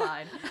 Yes. It's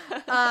fine.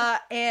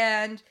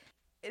 And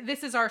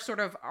this is our sort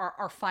of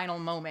our final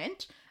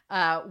moment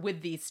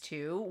with these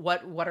two.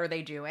 What are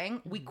they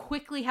doing? We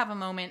quickly have a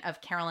moment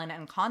of Carolyn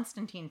and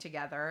Constantine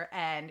together,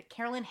 and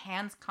Carolyn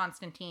hands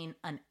Constantine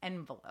an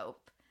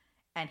envelope.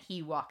 And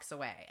he walks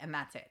away, and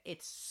that's it.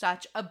 It's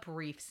such a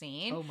brief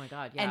scene. Oh my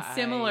God! Yeah, and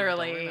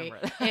similarly,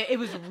 it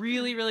was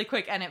really, really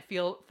quick, and it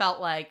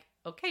felt like,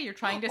 okay, you're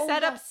trying to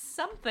set up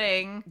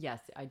something. Yes,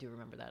 I do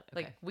remember that.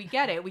 Okay. Like, we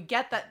get it. We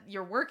get that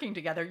you're working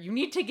together. You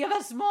need to give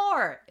us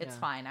more. It's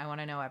fine. I want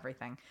to know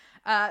everything.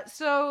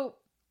 So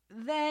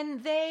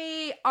then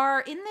they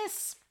are in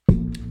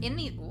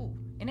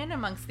and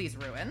amongst these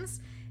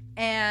ruins,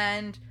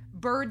 and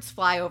birds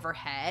fly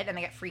overhead, and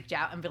they get freaked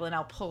out, and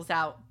Villanelle pulls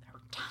out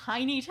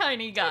tiny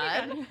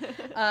gun.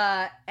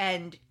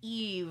 And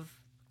Eve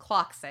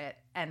clocks it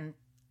and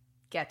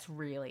gets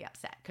really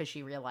upset because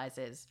she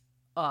realizes,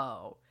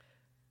 oh,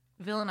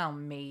 Villanelle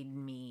made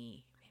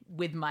me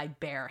with my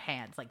bare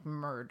hands like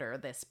murder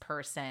this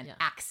person,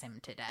 axe him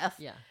to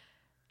death.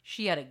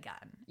 She had a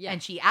gun.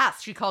 And she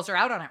calls her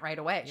out on it right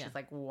away. She's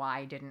like,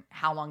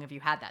 how long have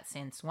you had that?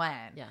 Since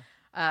when?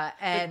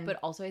 But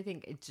also I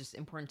think it's just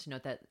important to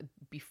note that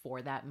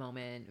before that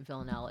moment,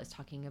 Villanelle is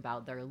talking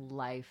about their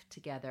life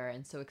together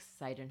and so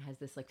excited and has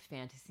this like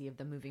fantasy of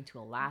them moving to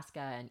Alaska,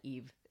 and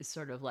Eve is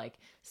sort of like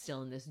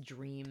still in this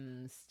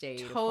dream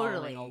state of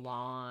following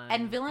along.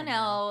 And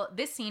Villanelle,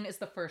 this scene is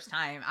the first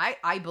time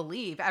I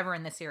believe ever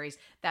in the series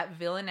that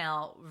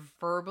Villanelle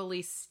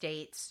verbally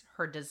states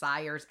her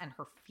desires and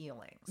her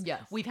feelings.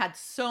 Yes. We've had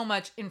so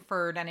much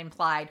inferred and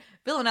implied.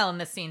 Villanelle in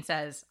this scene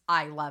says,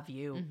 I love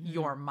you,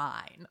 you're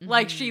mine.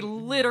 Like she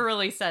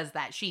literally says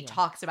that. She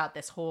talks about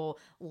this whole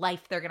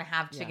life they're going to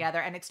have together.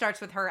 And it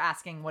starts with her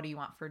asking, what do you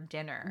want for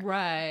dinner?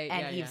 Right.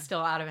 And Eve's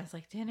still out of it. It's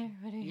like, dinner?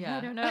 What do you, I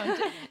don't know.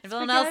 And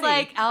Villanelle's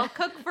like, I'll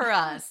cook for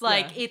us.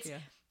 Like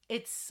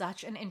it's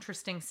such an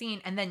interesting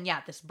scene. And then,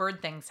 this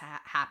bird thing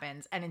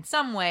happens. And in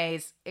some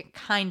ways, it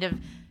kind of,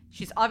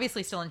 she's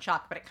obviously still in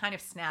shock, but it kind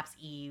of snaps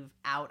Eve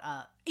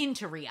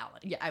into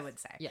reality, I would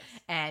say. Yes.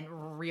 And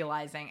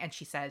realizing, and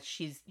she says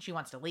she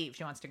wants to leave.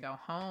 She wants to go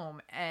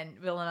home. And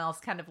Villanelle's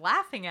kind of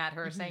laughing at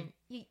her saying,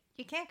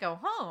 you can't go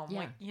home. Yeah.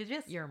 Like,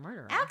 you're a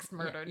murderer. Axe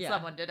murdered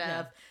someone to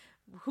death.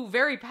 who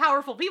very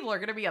powerful people are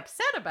going to be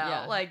upset about.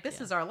 Yeah, Like,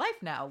 this is our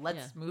life now. Let's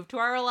Yeah. move to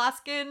our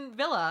Alaskan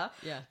villa.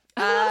 Yeah.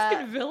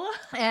 Alaskan villa?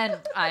 And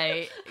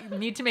I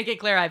need to make it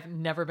clear, I've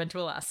never been to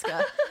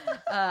Alaska.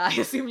 I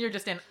assume you're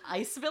just in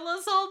ice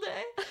villas all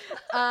day.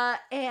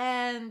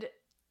 And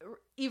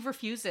Eve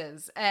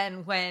refuses.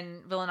 And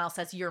when Villanelle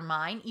says, "You're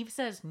mine," Eve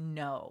says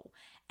no.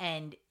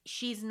 And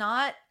she's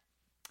not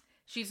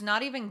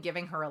even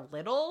giving her a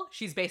little.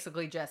 She's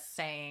basically just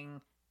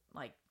saying,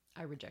 like,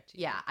 I reject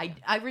you. yeah,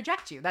 I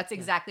reject you. That's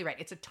exactly right.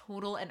 It's a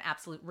total and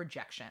absolute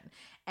rejection.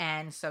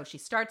 And so she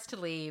starts to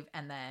leave,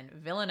 and then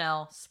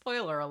Villanelle,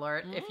 spoiler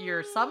alert, if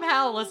you're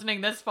somehow listening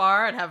this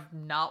far and have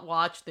not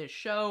watched this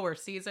show or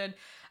season,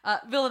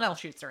 Villanelle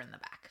shoots her in the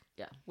back.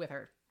 Yeah. With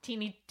her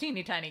teeny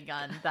tiny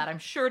gun that I'm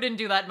sure didn't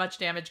do that much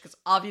damage, because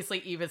obviously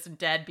Eve isn't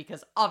dead,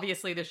 because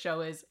obviously the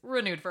show is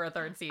renewed for a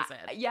third season.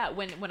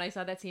 When I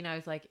saw that scene, I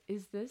was like,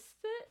 is this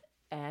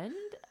the end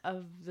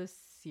of the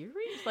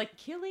series? Like,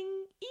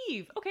 killing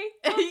Eve? Okay,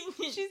 well,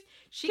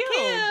 she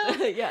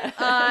killed. Yeah.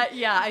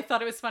 I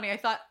thought it was funny. I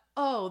thought,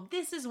 oh,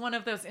 this is one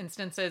of those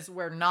instances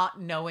where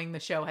not knowing the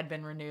show had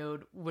been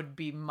renewed would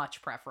be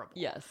much preferable.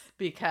 Yes.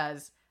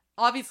 Because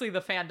obviously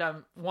the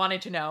fandom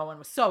wanted to know and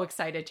was so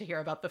excited to hear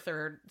about the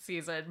third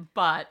season,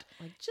 but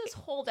like, just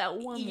hold out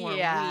one more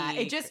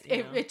week.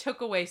 It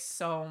took away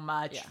so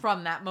much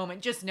from that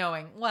moment, just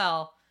knowing,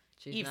 well,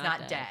 Eve's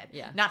not dead.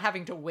 Yeah. Not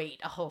having to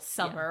wait a whole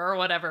summer or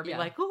whatever. Be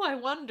like, oh, I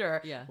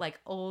wonder. Yeah. Like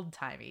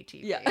old-timey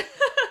TV. Yeah.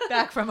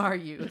 Back from our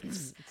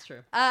youths. It's true.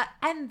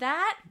 And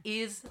that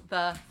is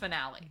the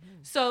finale.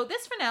 So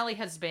this finale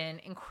has been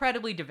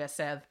incredibly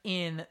divisive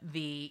in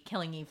the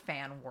Killing Eve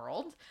fan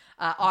world.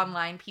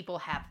 Online, people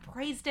have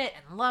praised it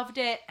and loved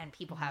it, and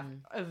people have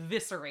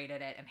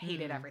eviscerated it and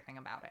hated everything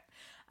about it.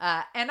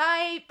 And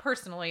I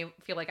personally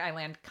feel like I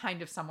land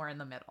kind of somewhere in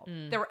the middle.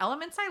 There were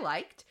elements I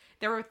liked.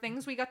 There were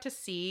things we got to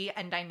see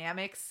and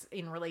dynamics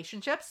in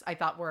relationships I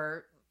thought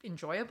were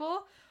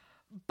enjoyable.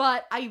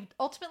 But I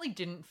ultimately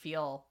didn't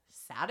feel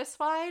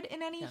satisfied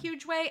in any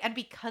huge way. And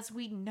because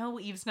we know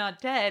Eve's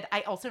not dead,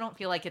 I also don't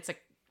feel like it's a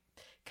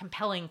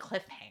compelling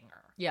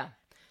cliffhanger. Yeah.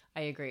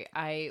 I agree.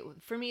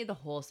 For me, the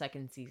whole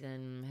second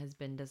season has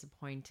been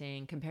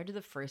disappointing. Compared to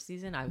the first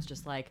season, I was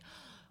just like,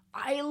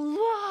 I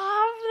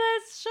love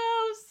this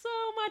show so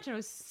much. And I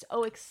was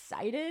so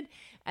excited.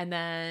 And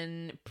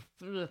then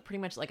pretty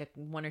much like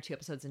one or two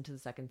episodes into the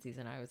second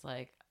season, I was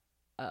like,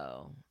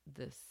 oh,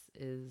 this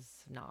is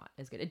not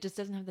as good. It just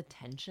doesn't have the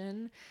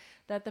tension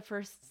that the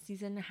first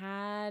season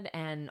had.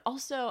 And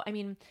also, I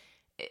mean,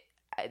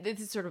 this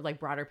is sort of like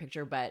broader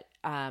picture, but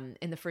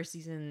in the first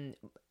season,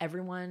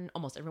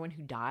 almost everyone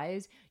who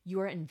dies,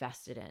 you are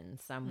invested in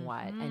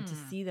somewhat, and to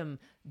see them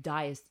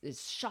die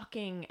is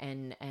shocking,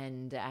 and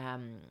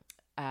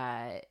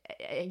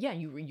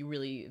you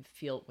really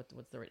feel what's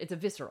the word? It's a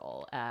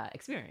visceral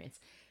experience.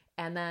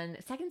 And then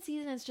second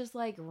season, it's just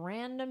like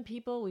random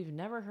people we've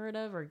never heard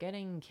of are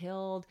getting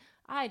killed.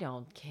 I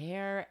don't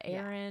care.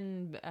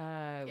 Aaron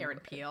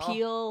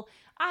Peel.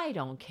 I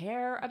don't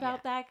care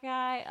about that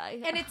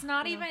guy. And it's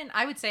not even,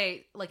 I would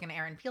say, like an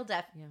Aaron Peel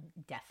death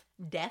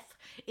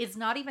is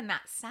not even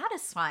that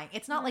satisfying.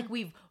 It's not like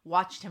we've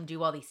watched him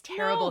do all these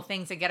terrible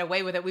things and get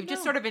away with it. We've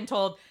just sort of been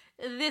told,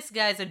 this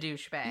guy's a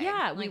douchebag.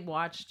 Yeah, we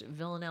watched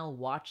Villanelle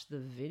watch the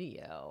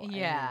video.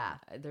 Yeah.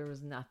 There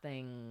was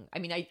nothing. I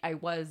mean,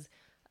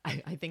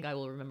 I think I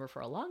will remember for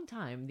a long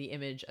time the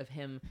image of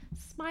him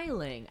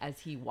smiling as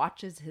he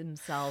watches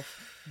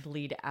himself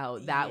bleed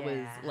out. That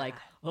was like,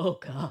 oh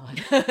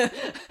God.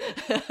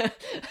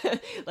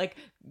 Like,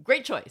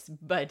 great choice.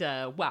 But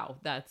wow,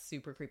 that's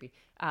super creepy.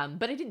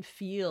 But I didn't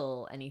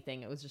feel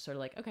anything. It was just sort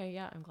of like, okay,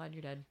 yeah, I'm glad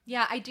you're dead.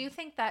 Yeah, I do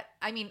think that,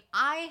 I mean,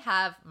 I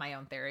have my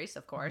own theories,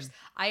 of course.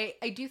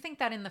 I do think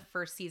that in the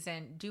first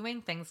season,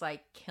 doing things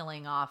like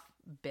killing off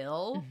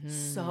Bill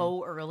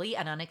so early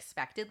and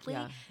unexpectedly,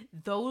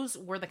 those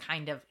were the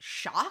kind of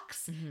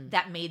shocks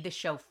that made the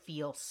show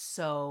feel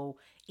so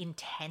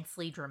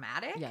intensely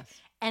dramatic. Yes.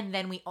 And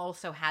then we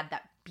also had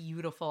that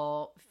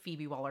beautiful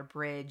Phoebe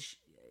Waller-Bridge,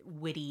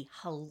 witty,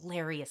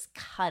 hilarious,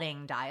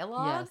 cutting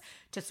dialogue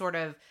to sort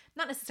of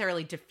not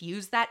necessarily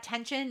diffuse that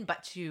tension,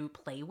 but to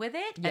play with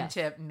it and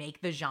to make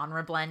the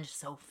genre blend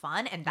so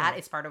fun. And that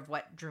is part of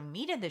what drew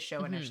me to this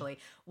show initially,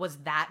 was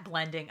that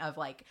blending of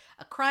like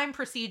a crime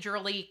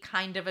procedurally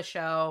kind of a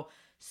show,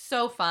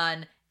 so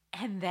fun,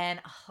 and then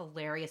a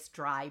hilarious,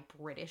 dry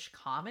British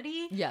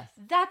comedy. Yes.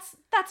 That's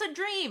a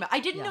dream. I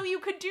didn't know you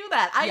could do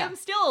that. I am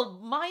still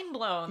mind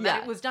blown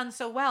that it was done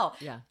so well.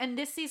 Yeah. And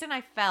this season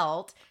I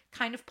felt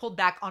kind of pulled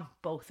back on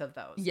both of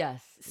those.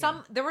 Yes.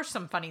 There were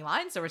some funny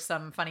lines. There were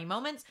some funny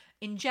moments.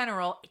 In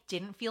general, it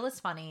didn't feel as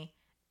funny,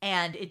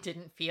 and it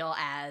didn't feel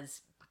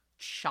as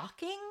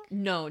shocking.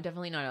 No,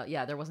 definitely not.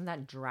 Yeah, there wasn't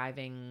that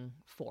driving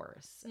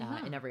force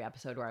in every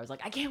episode where I was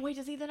like, I can't wait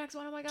to see the next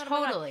one. Oh my God.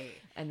 Totally.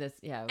 And this,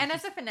 and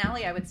as a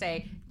finale, I would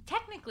say,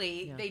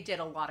 technically, they did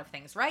a lot of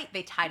things right.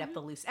 They tied up the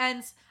loose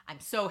ends.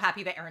 I'm so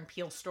happy the Aaron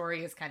Peel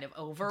story is kind of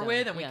over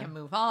with and we can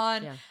move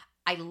on. Yeah.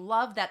 I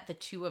love that the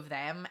two of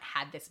them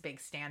had this big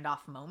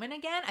standoff moment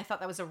again. I thought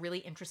that was a really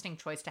interesting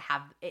choice to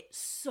have it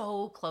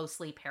so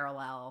closely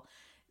parallel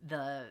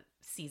the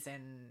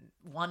season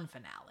 1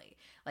 finale.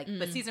 Like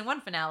the season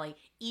 1 finale,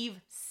 Eve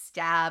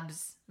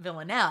stabs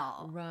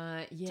Villanelle.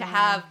 Right, yeah. To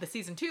have the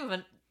season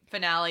 2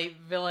 finale,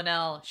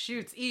 Villanelle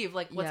shoots Eve.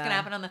 Like, what's gonna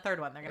happen on the third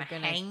one? They're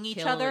gonna hang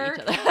each other.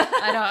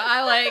 I know.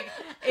 I like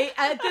it,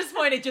 at this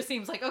point. It just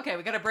seems like, okay,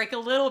 we got to break a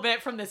little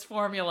bit from this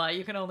formula.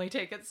 You can only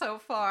take it so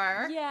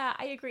far. Yeah,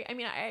 I agree. I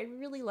mean, I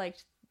really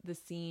liked the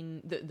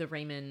scene, the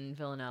Raymond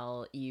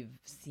Villanelle Eve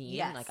scene.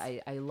 Yes. Like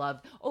I love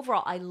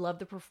overall. I love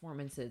the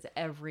performances.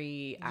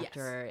 Every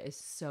actor is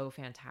so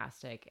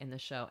fantastic in the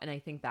show, and I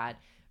think that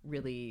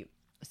really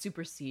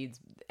supersedes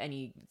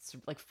any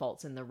like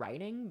faults in the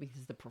writing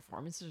because the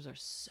performances are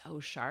so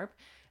sharp.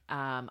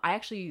 I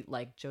actually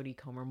like Jodie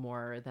Comer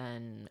more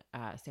than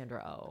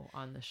Sandra Oh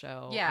on the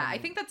show. Yeah, I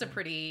think that's a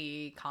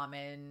pretty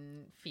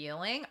common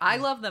feeling. I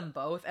love them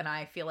both, and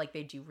I feel like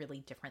they do really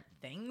different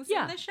things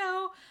in the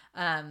show.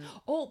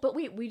 Oh, but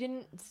we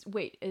didn't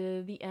wait.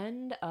 The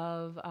end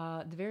of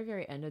the very,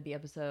 very end of the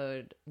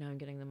episode. Now I'm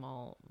getting them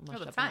all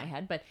mushed up in my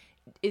head. But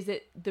is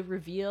it the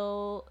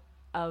reveal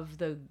of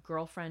the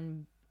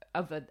girlfriend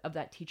of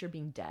that teacher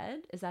being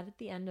dead? Is that at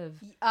the end of?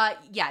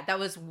 Yeah, that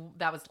was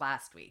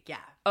last week. Yeah.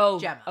 Oh,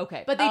 Gemma.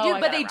 Okay. But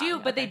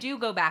they do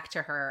go back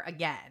to her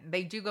again.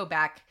 They do go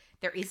back.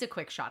 There is a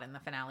quick shot in the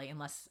finale,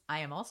 unless I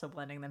am also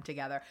blending them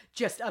together,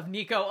 just of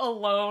Nico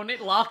alone,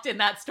 locked in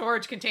that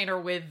storage container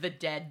with the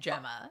dead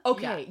Gemma.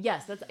 Okay. Yeah.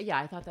 Yes.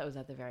 I thought that was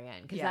at the very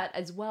end because that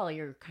as well.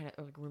 You're kind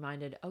of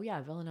reminded. Oh yeah,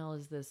 Villanelle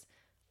is this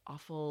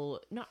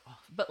awful, not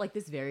awful, but like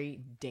this very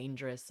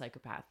dangerous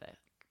psychopathic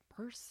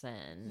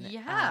person.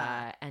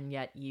 Yeah. And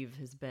yet Eve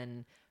has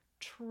been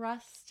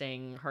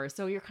trusting her.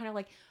 So you're kind of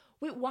like,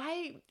 wait,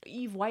 why,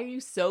 Eve, why are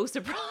you so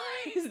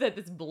surprised that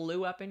this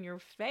blew up in your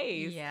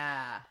face?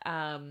 Yeah.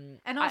 And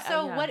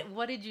also,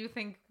 what did you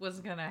think was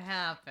gonna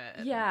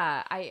happen?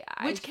 Yeah.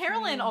 Which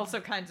Carolyn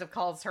also kind of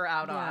calls her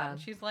out on.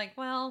 She's like,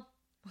 well,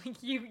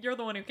 you're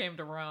the one who came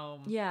to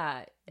Rome.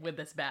 Yeah. With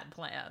this bad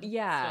plan.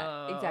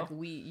 Yeah. So.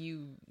 Exactly.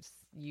 You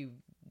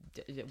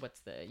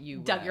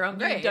dug your own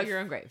grave. You dug your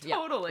own grave.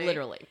 Totally. Yeah,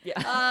 literally.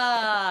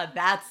 Yeah.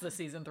 That's the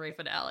season 3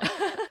 finale.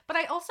 But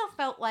I also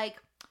felt like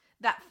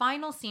that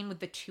final scene with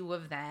the two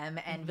of them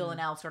and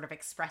Villanelle sort of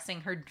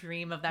expressing her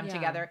dream of them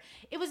together,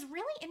 it was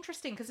really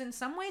interesting because in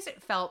some ways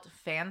it felt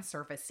fan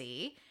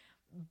servicey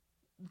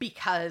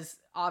because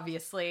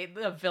obviously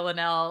the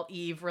Villanelle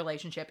Eve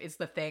relationship is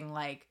the thing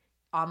like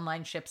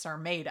online ships are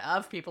made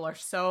of. People are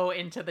so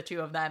into the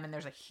two of them, and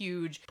there's a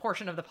huge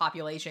portion of the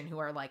population who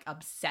are like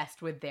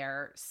obsessed with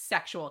their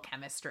sexual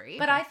chemistry.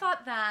 But I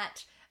thought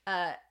that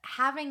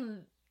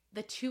having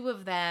the two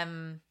of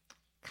them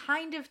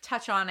kind of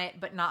touch on it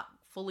but not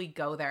fully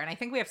go there, and I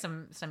think we have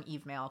some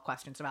Eve mail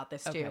questions about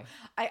this too.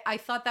 I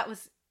thought that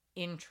was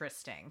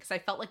interesting because I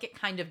felt like it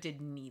kind of did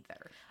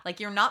neither.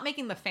 Like, you're not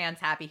making the fans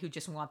happy who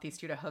just want these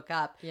two to hook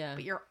up,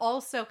 but you're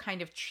also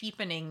kind of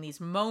cheapening these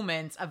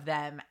moments of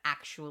them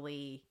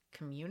actually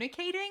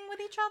communicating with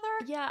each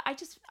other. Yeah,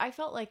 I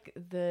felt like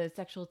the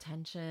sexual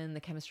tension,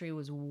 the chemistry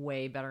was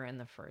way better in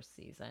the first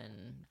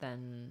season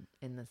than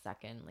in the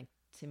second. Like,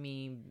 to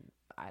me,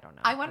 I don't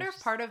know. I wonder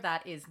if part of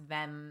that is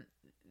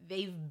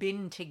they've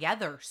been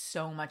together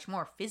so much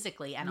more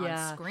physically and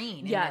on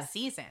screen in this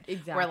season.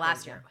 Exactly. Where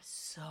last year it was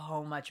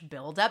so much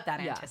build up, that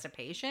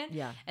anticipation.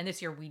 Yeah. And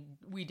this year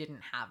we didn't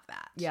have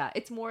that. Yeah.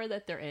 It's more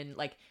that they're in,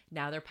 like,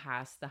 now they're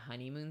past the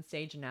honeymoon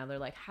stage and now they're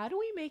like, how do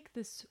we make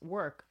this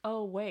work?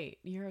 Oh, wait,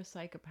 you're a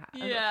psychopath.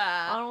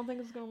 Yeah. I don't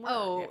think it's going to work.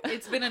 Oh,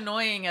 it's been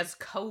annoying as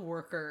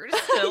co-workers.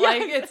 So,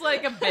 like, it's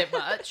like a bit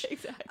much.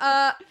 Exactly.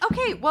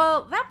 Okay,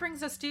 well, that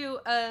brings us to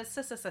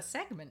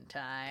segment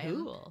time.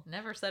 Cool.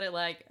 Never said it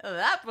like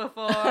that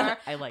before.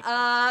 I like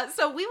that.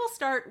 So we will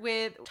start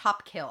with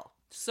top kill.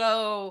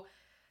 So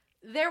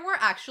there were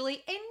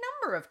actually a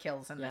number of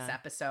kills in this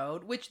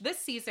episode, which this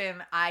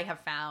season I have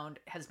found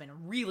has been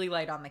really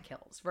light on the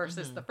kills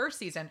versus the first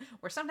season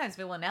where sometimes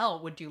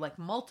Villanelle would do like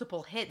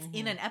multiple hits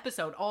in an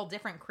episode, all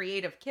different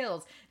creative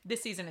kills.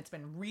 This season it's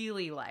been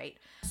really light.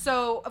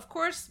 So of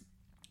course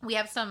we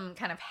have some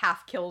kind of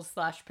half kills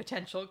 /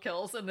 potential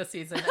kills in the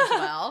season as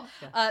well.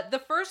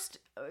 The first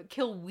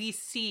kill we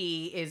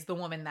see is the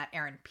woman that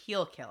Aaron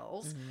Peel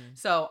kills.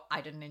 So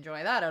I didn't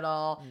enjoy that at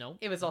all. Nope.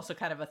 It was also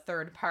kind of a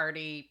third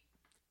party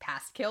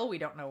past kill. We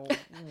don't know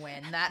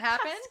when that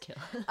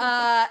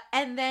happened.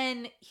 And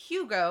then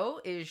Hugo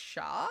is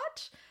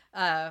shot.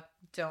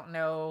 Don't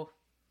know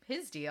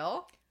his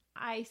deal.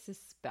 I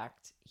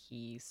suspect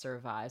he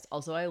survives.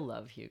 Also, I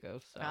love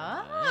Hugo so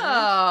much.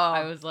 Oh.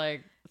 I was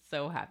like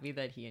so happy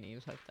that he and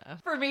Eve hooked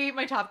up. For me,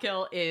 my top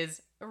kill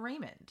is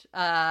Raymond.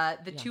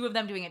 The two of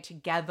them doing it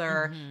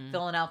together.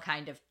 Villanelle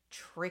kind of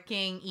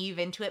tricking Eve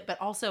into it, but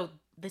also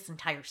this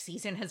entire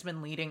season has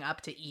been leading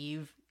up to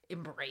Eve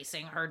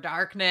embracing her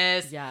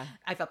darkness. Yeah.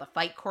 I thought the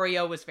fight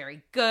choreo was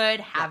very good,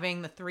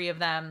 having the three of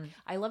them.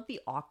 I love the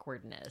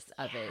awkwardness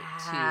of it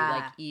too.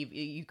 Like Eve,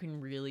 you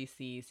can really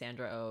see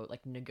Sandra Oh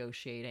like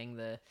negotiating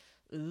the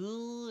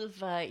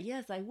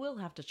Yes, I will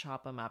have to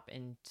chop them up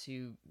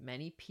into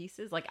many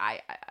pieces. Like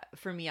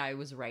for me, I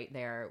was right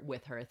there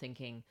with her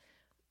thinking,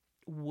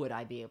 would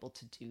I be able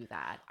to do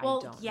that? Well,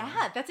 I don't yeah,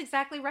 know. that's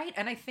exactly right.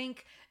 And I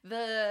think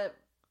the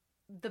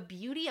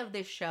beauty of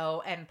this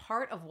show and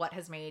part of what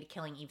has made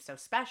Killing Eve so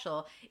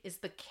special is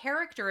the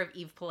character of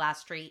Eve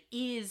Polastri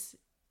is,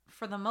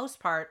 for the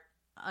most part,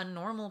 a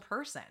normal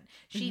person.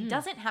 She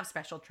doesn't have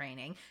special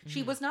training.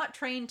 She was not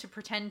trained to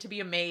pretend to be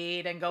a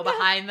maid and go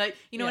behind the,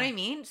 you know what I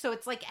mean? So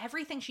it's like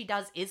everything she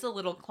does is a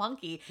little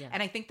clunky. Yeah.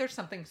 And I think there's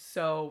something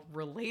so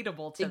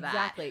relatable to that.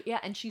 Exactly. Yeah,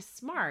 and she's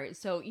smart.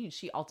 So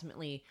she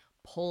ultimately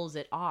pulls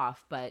it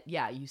off, but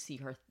yeah, you see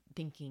her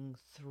thinking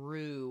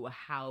through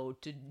how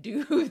to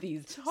do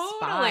these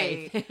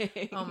spy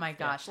things. Oh my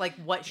gosh, like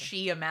what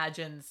she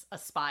imagines a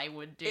spy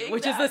would do,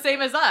 which is the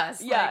same as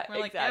us. Yeah, like, we're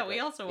like, yeah, we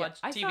also watch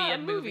I TV saw a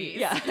and movie.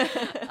 movies.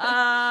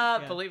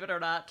 Yeah. Believe it or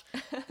not.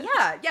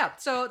 Yeah.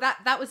 So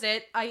that was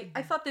it.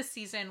 I thought this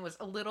season was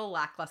a little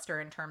lackluster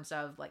in terms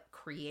of like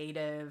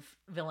creative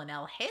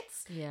Villanelle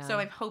hits. Yeah. So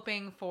I'm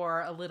hoping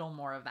for a little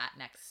more of that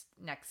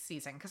next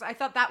season, because I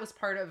thought that was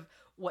part of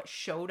what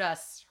showed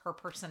us her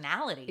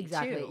personality.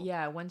 Exactly. Too.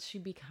 Yeah. Once she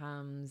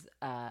becomes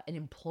an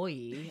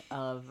employee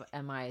of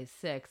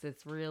MI6,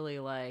 it's really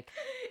like,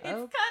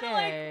 it's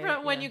kind of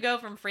like when you go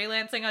from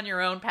freelancing on your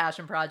own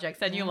passion projects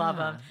and you love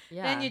them,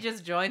 then you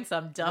just join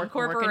some dumb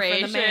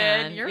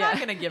corporation. You're not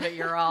going to give it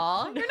your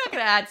all. You're not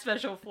going to add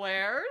special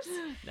flares.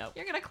 Nope.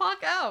 You're going to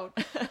clock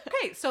out.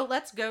 Okay, so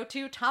let's go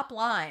to top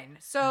line.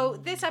 So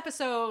this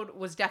episode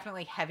was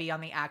definitely heavy on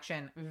the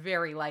action,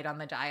 very light on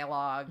the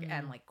dialogue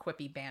and like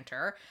quippy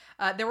banter.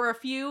 There were a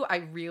few I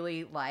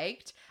really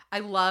liked. I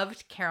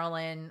loved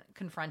Carolyn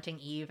confronting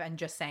Eve and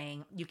just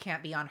saying, you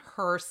can't be on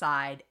her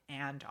side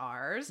and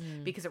ours,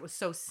 because it was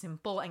so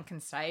simple and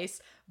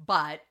concise,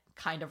 but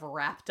kind of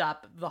wrapped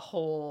up the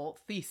whole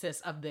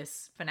thesis of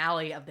this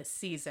finale of this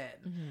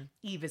season.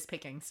 Eve is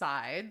picking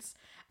sides.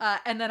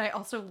 And then I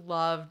also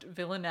loved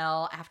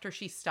Villanelle after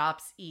she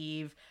stops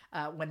Eve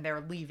when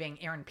they're leaving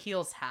Aaron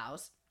Peel's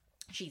house.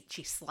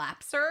 She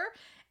slaps her.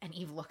 And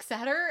Eve looks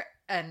at her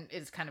and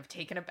is kind of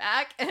taken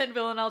aback. And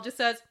Villanelle just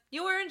says,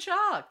 you were in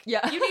shock.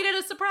 Yeah. You needed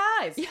a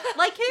surprise. Yeah.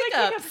 Like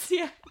hiccups.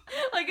 Yeah.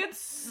 Like it's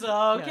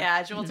so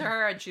casual to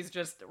her, and she's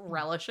just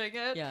relishing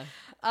it. Yeah.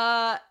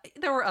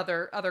 There were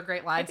other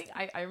great lines. I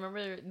think I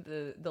remember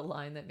the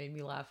line that made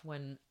me laugh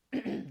when,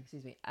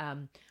 excuse me,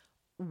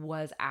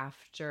 was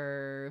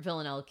after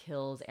Villanelle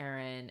kills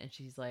Aaron, and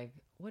she's like,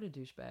 what a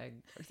douchebag.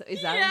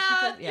 Is that what she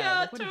said? Yeah,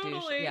 like, what totally. a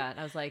douche. Yeah, and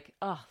I was like,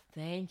 oh,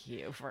 thank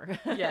you for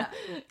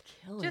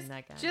killing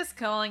that guy. Just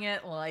calling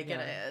it like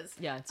it is.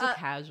 Yeah, it's so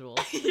casual.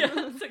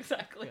 Yes,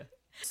 exactly. Yeah.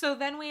 So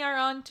then we are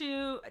on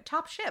to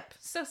top ship.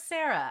 So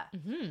Sarah,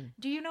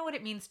 do you know what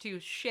it means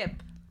to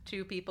ship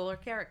two people or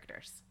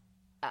characters?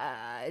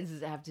 Does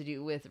it have to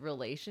do with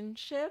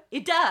relationship?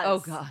 It does. Oh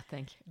God,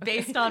 thank you.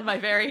 Based on my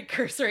very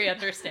cursory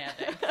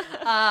understanding.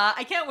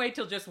 I can't wait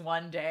till just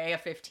one day a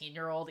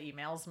 15-year-old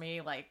emails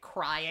me like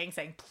crying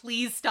saying,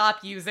 please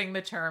stop using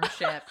the term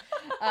ship.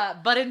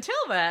 But until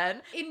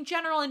then, in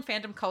general in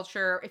fandom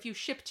culture, if you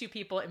ship two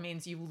people, it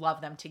means you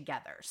love them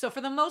together. So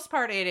for the most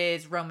part, it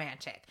is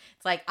romantic.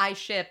 It's like I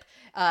ship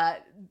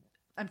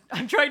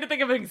I'm trying to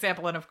think of an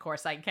example, and of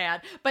course I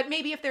can't. But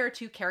maybe if there are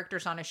two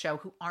characters on a show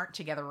who aren't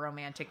together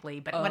romantically,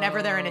 but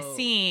whenever they're in a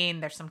scene,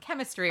 there's some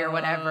chemistry or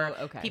whatever.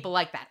 Okay. People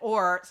like that.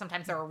 Or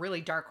sometimes there are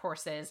really dark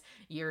horses.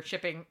 You're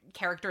shipping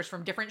characters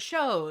from different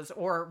shows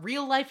or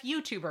real life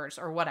YouTubers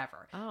or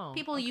whatever.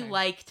 People you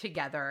like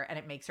together, and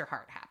it makes your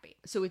heart happy.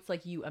 So it's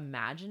like you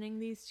imagining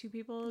these two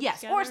people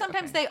Yes. together? Or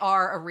sometimes they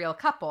are a real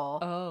couple.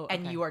 Oh, okay.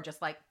 And you are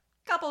just like,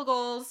 couple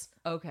goals.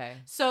 Okay.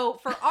 So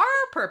for our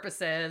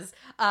purposes,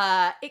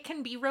 it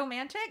can be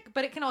romantic,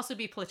 but it can also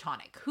be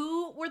platonic.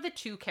 Who were the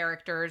two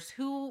characters?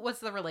 Who was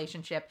the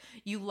relationship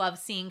you love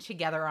seeing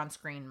together on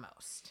screen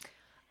most?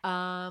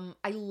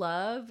 I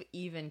love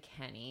Eve and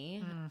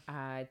Kenny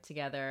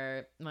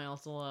together. I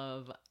also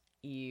love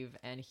Eve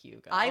and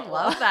Hugo. I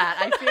love that.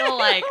 I feel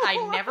like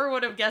I never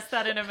would have guessed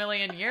that in a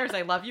million years.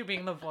 I love you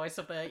being the voice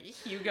of the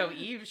Hugo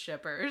Eve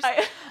shippers.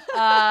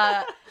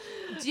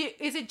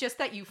 Is it just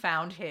that you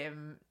found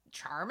him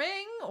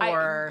charming,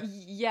 or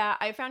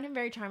I found him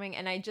very charming,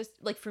 and I just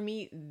like, for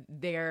me,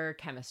 their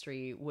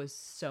chemistry was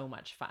so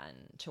much fun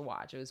to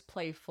watch. It was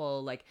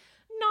playful, like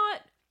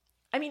not.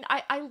 I mean,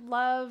 I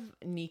love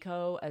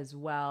Nico as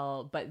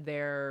well, but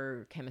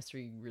their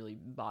chemistry really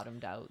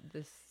bottomed out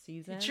this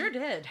season. It sure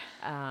did.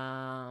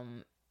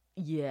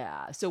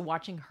 Yeah. So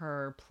watching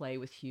her play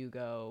with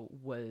Hugo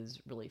was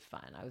really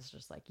fun. I was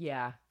just like,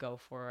 yeah, go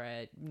for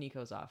it.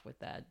 Nico's off with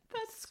that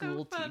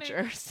school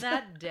teacher.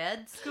 That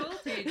dead school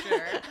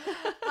teacher.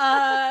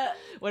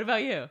 What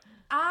about you?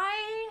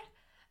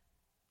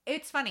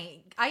 It's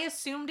funny. I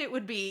assumed it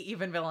would be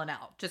even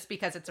Villanelle, just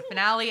because it's a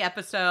finale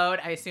episode.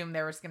 I assumed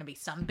there was going to be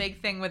some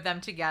big thing with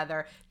them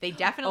together. They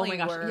definitely were.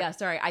 Oh my gosh. Yeah,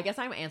 sorry. I guess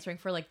I'm answering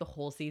for like the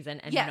whole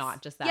season and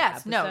not just that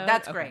episode. No,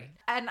 that's great.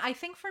 And I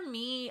think for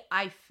me,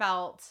 I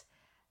felt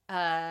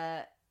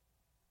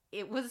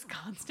it was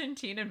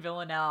Constantine and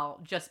Villanelle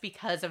just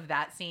because of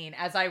that scene.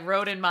 As I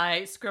wrote in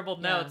my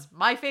scribbled notes,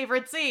 my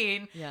favorite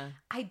scene. Yeah.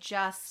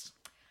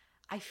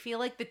 I feel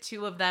like the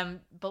two of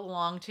them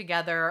belong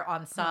together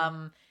on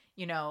some,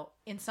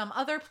 in some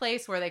other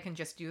place where they can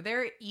just do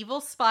their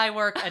evil spy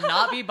work and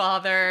not be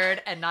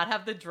bothered and not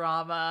have the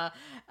drama.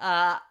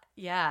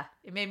 Yeah,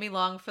 it made me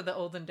long for the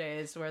olden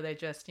days where they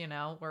just,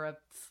 were a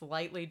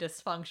slightly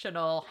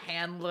dysfunctional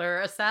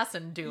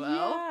handler-assassin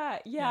duo.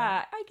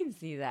 Yeah, I can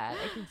see that.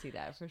 I can see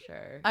that for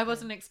sure. I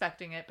wasn't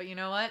expecting it, but you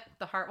know what?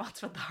 The heart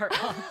wants what the heart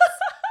wants.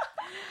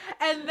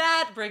 And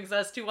that brings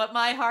us to what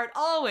my heart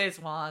always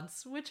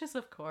wants, which is,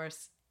 of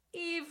course,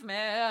 Eve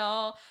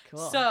Mail.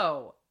 Cool.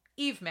 So,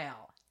 Eve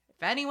Mail.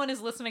 If anyone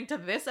is listening to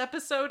this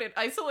episode in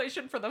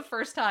isolation for the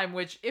first time,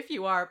 which if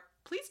you are,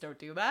 please don't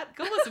do that.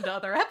 Go listen to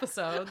other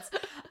episodes.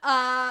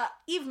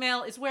 Eve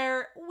Mail is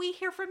where we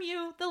hear from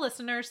you, the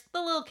listeners,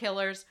 the little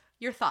killers,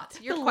 your thoughts,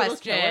 your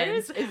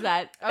questions. Is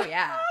that? Oh,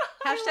 yeah.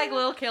 Hashtag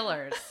little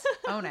killers.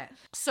 Own it.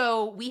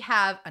 So we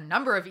have a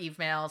number of Eve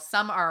Mails.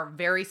 Some are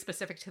very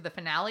specific to the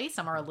finale.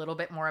 Some are a little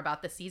bit more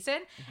about the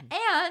season.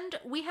 And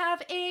we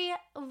have a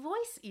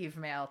voice Eve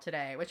Mail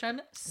today, which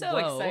I'm so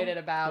excited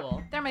about.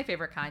 Cool. They're my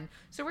favorite kind.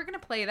 So we're going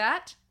to play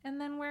that, and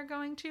then we're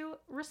going to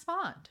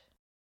respond.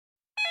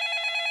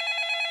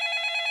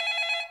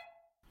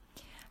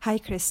 Hi,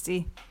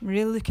 Christy. I'm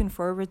really looking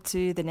forward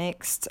to the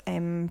next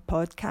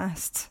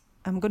podcast.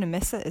 I'm going to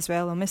miss it as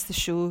well. I'll miss the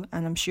show,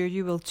 and I'm sure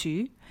you will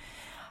too.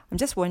 I'm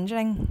just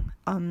wondering,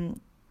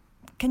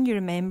 can you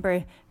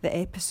remember the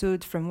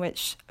episode from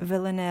which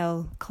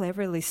Villanelle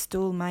cleverly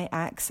stole my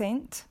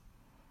accent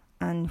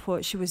and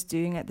what she was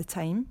doing at the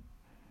time?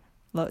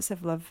 Lots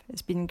of love.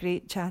 It's been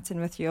great chatting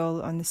with you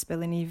all on the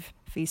Spilling Eve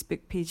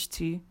Facebook page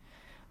too.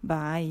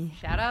 Bye.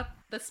 Shout out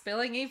the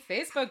Spilling Eve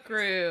Facebook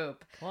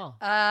group. Cool.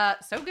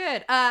 So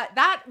good.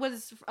 That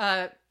was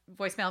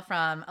voicemail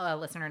from a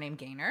listener named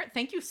Gaynor.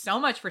 Thank you so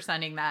much for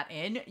sending that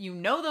in.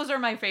 Those are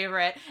my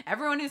favorite.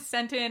 Everyone who's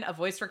sent in a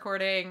voice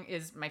recording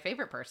is my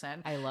favorite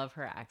person. I love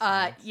her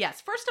accent. Yes.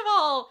 First of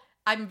all,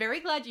 I'm very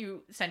glad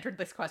you centered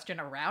this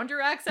question around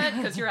your accent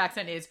because your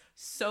accent is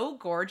so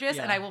gorgeous.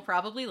 Yeah. And I will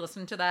probably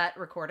listen to that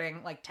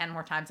recording like 10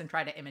 more times and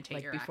try to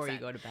imitate your before accent.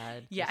 you go to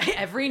bed. Yeah,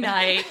 every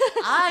night.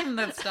 I'm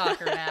the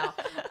stalker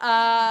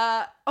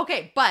now.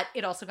 Okay, but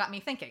it also got me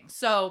thinking.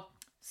 So,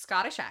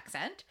 Scottish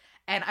accent.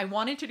 And I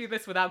wanted to do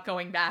this without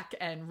going back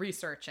and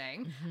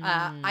researching.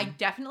 I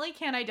definitely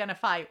can't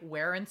identify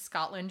where in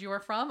Scotland you are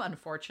from.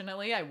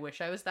 Unfortunately, I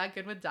wish I was that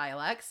good with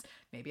dialects.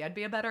 Maybe I'd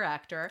be a better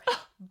actor.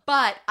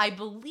 But I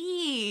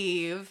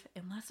believe,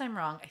 unless I'm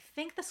wrong, I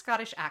think the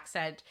Scottish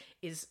accent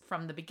is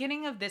from the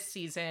beginning of this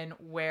season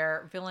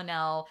where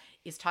Villanelle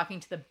is talking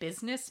to the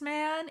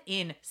businessman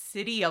in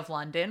City of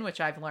London, which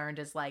I've learned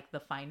is like the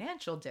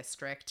financial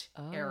district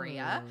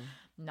area.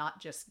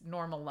 Not just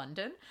normal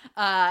London.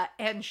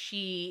 And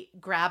she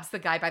grabs the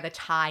guy by the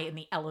tie in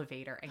the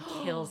elevator and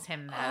kills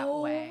him that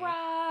way.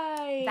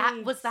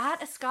 Right. Was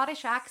that a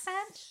Scottish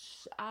accent?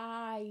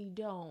 I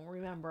don't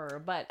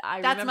remember, but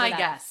I That's remember my that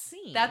guess.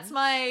 scene. That's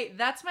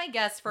my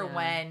guess for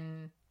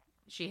when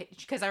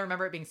because I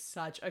remember it being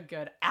such a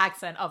good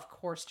accent. Of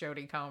course,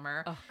 Jodie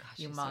Comer. Oh gosh,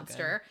 you she's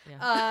monster. So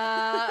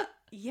good.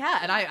 Yeah,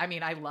 and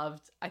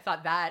I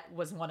thought that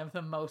was one of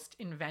the most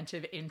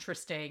inventive,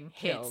 interesting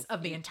hits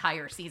of the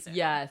entire season.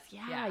 Yes.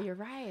 Yeah, you're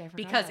right. I forgot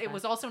because about it that.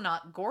 was also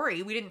not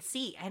gory. We didn't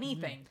see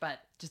anything, but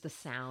just the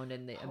sound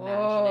and the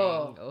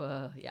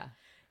imagining. Yeah.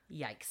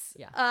 Yikes.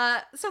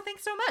 Yeah. So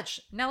thanks so much.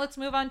 Now let's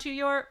move on to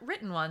your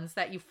written ones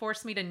that you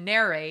forced me to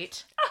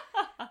narrate.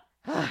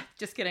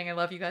 Just kidding. I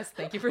love you guys.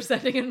 Thank you for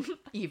sending in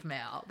Eve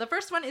Mail. The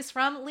first one is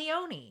from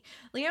Leonie.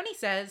 Leonie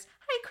says,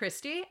 "Hi,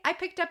 Christy. I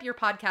picked up your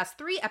podcast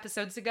 3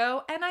 episodes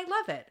ago, and I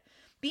love it.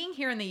 Being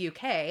here in the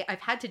UK,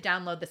 I've had to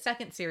download the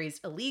second series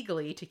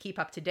illegally to keep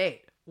up to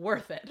date.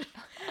 Worth it.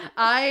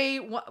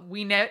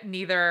 We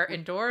neither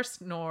endorse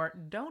nor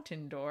don't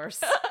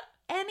endorse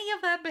any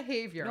of that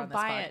behavior on this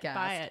podcast.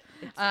 Buy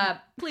it.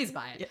 Please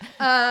buy it.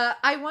 Yeah.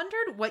 I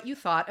wondered what you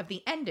thought of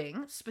the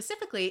ending,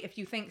 specifically if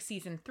you think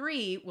season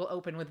 3 will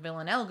open with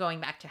Villanelle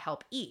going back to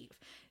help Eve,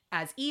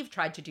 as Eve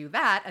tried to do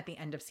that at the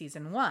end of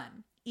season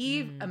 1.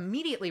 Eve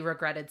immediately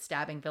regretted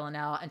stabbing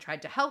Villanelle and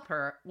tried to help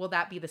her. Will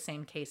that be the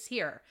same case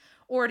here?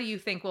 Or do you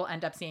think we'll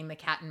end up seeing the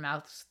cat and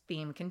mouse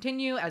theme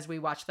continue as we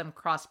watch them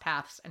cross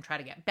paths and try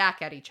to get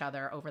back at each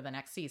other over the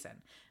next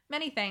season?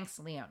 Many thanks,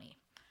 Leonie."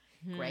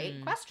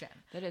 Great question.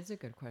 That is a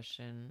good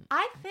question.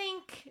 I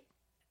think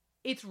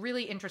it's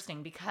really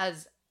interesting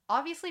because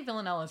obviously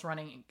Villanelle is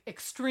running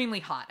extremely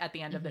hot at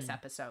the end of this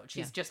episode.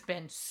 She's just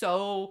been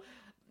so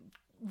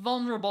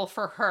vulnerable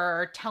for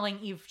her, telling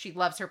Eve she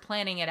loves her,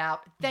 planning it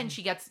out. Then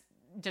she gets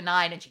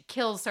denied and she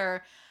kills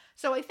her.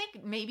 So I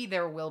think maybe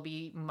there will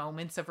be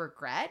moments of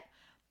regret.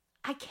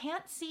 I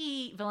can't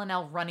see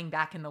Villanelle running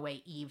back in the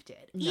way Eve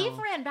did. No. Eve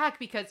ran back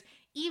because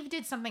Eve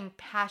did something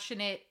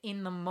passionate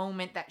in the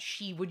moment that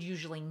she would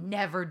usually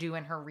never do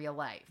in her real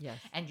life. Yes.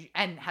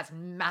 And has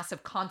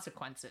massive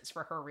consequences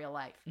for her real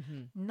life.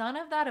 Mm-hmm. None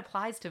of that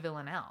applies to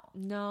Villanelle.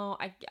 No,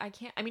 I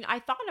can't. I mean, I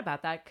thought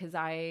about that because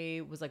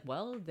I was like,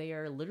 well, they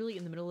are literally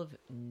in the middle of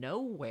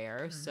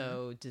nowhere. Mm-hmm.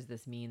 So does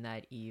this mean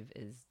that Eve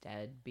is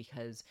dead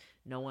because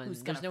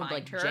Who's there's gonna no find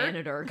like her?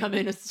 janitor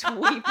coming to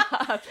sweep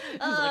up? Who's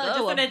like,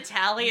 Just an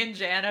Italian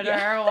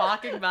janitor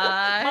walking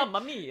by.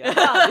 Mamma mia.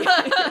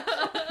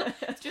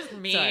 It's just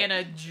me Sorry. in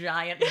a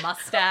giant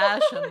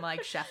mustache and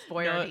like Chef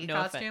Boyardee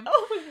costume.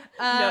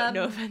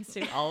 No offense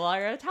to all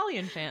our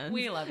Italian fans.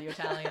 We love you,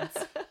 Italians.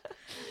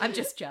 I'm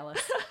just jealous.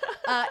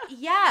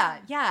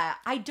 Yeah.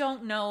 I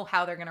don't know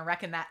how they're going to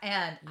reckon that.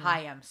 And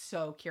I am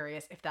so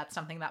curious if that's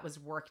something that was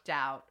worked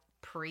out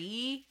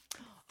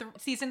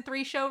season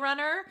 3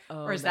 showrunner,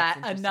 or is that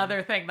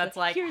another thing that's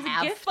like, here's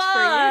have a gift fun.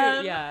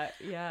 for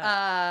you.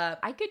 Yeah.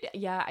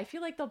 I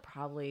feel like they'll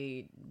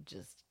probably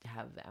just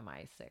have the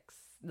MI6.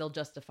 They'll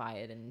justify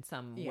it in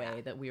some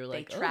way that we were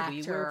like, they tracked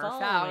we her, were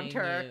found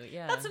her. You.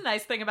 Yeah. That's a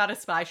nice thing about a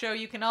spy show.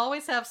 You can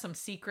always have some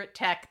secret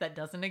tech that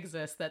doesn't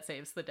exist that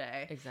saves the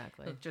day.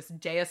 Exactly. Just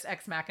Deus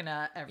Ex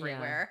Machina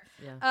everywhere.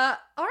 Yeah.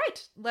 All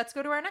right, let's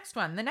go to our next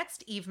one. The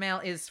next Eve mail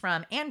is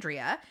from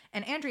Andrea,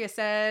 and Andrea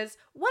says,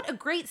 "What a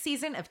great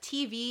season of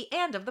TV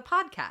and of the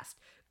podcast.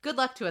 Good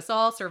luck to us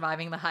all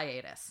surviving the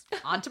hiatus.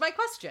 On to my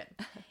question.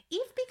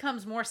 Eve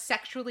becomes more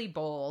sexually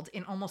bold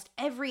in almost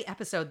every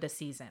episode this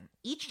season,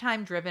 each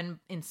time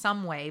driven in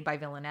some way by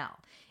Villanelle.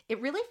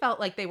 It really felt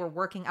like they were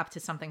working up to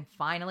something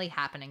finally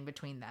happening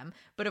between them,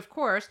 but of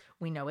course,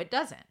 we know it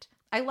doesn't.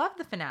 I love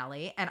the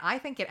finale, and I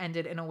think it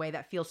ended in a way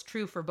that feels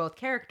true for both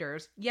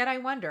characters, yet I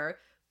wonder,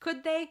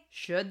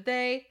 should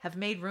they have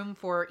made room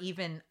for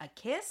even a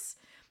kiss?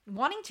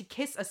 Wanting to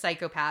kiss a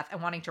psychopath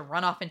and wanting to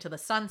run off into the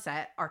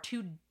sunset are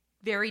two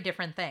very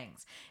different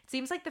things. It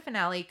seems like the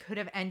finale could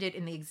have ended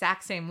in the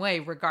exact same way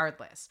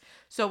regardless.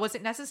 So was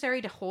it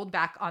necessary to hold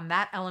back on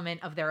that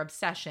element of their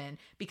obsession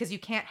because you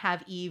can't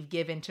have Eve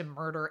give into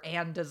murder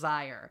and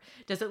desire?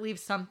 Does it leave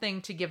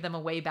something to give them a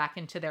way back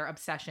into their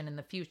obsession in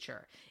the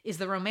future? Is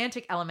the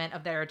romantic element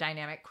of their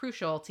dynamic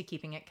crucial to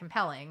keeping it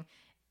compelling?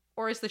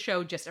 Or is the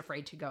show just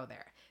afraid to go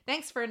there?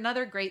 Thanks for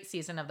another great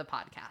season of the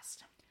podcast."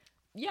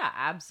 Yeah,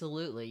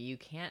 absolutely. You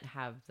can't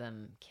have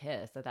them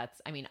kiss.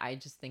 I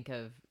just think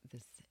of,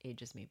 this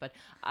ages me, but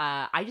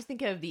I just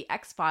think of the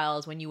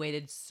X-Files when you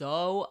waited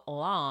so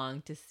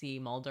long to see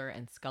Mulder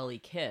and Scully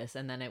kiss,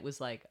 and then it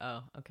was like,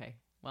 oh, okay,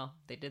 well,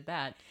 they did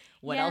that.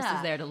 What else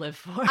is there to live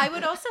for? I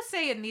would also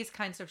say in these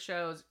kinds of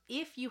shows,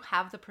 if you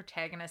have the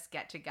protagonists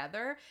get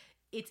together,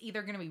 it's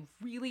either going to be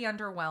really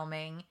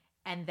underwhelming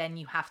and then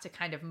you have to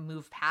kind of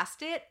move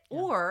past it,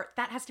 or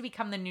that has to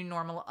become the new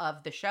normal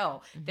of the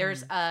show. Mm-hmm.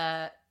 There's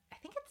I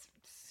think it's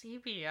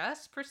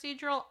CBS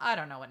procedural. I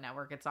don't know what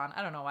network it's on.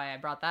 I don't know why I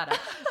brought that up.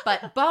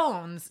 But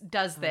Bones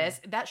does this.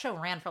 That show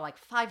ran for like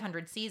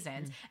 500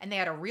 seasons, and they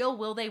had a real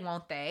will they,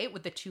 won't they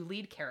with the 2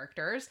 lead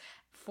characters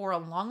for a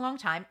long, long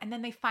time. And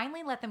then they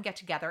finally let them get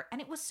together,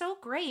 and it was so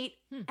great.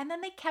 And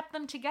then they kept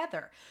them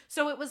together.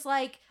 So it was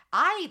like,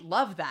 I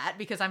love that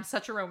because I'm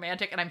such a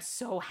romantic and I'm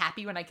so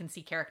happy when I can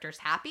see characters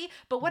happy.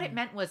 But what it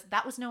meant was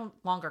that was no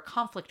longer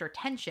conflict or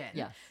tension.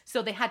 Yes.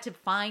 So they had to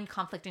find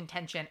conflict and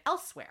tension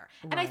elsewhere.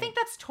 Right. And I think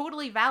that's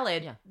totally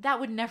valid. Yeah. That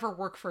would never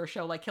work for a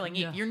show like Killing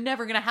Eve. You're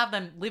never going to have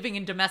them living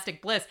in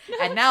domestic bliss.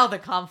 And now the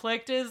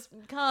conflict is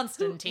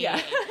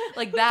Constantine.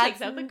 Like that's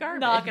not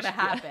going to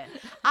happen.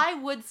 I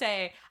would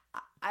say,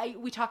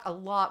 we talk a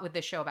lot with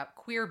this show about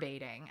queer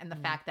baiting and the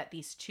fact that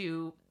these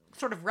two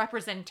sort of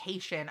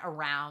representation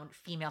around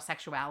female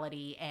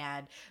sexuality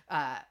and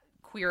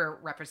queer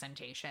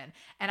representation.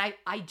 And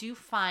I do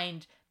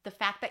find the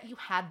fact that you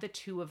had the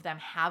two of them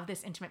have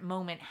this intimate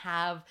moment,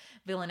 have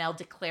Villanelle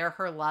declare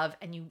her love,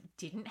 and you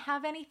didn't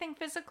have anything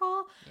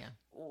physical. Yeah.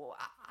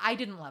 I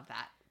didn't love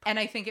that. And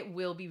I think it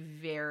will be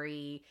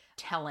very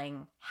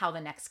telling how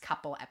the next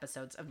couple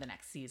episodes of the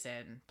next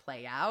season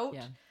play out.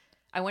 Yeah.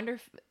 I wonder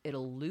if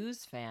it'll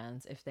lose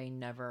fans if they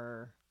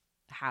never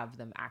have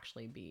them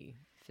actually be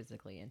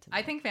physically intimate.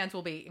 I think fans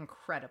will be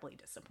incredibly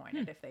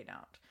disappointed if they don't.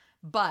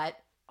 But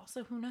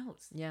also, who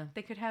knows? Yeah.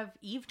 They could have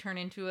Eve turn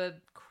into a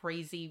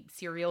crazy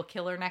serial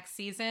killer next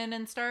season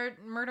and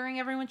start murdering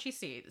everyone she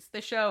sees. The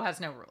show has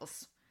no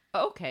rules.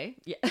 Okay.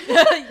 Yeah.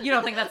 You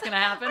don't think that's going to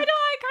happen? I kind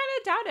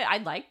of doubt it.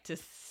 I'd like to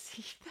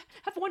see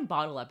have one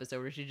bottle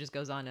episode where she just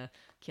goes on a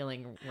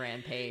killing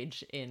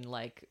rampage in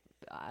like,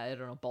 I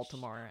don't know,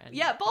 Baltimore.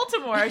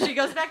 Baltimore. She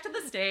goes back to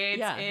the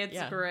States.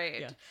 It's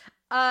great.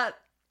 Yeah.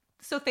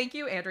 So thank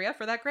you, Andrea,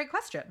 for that great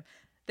question.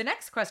 The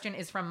next question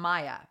is from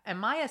Maya. And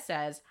Maya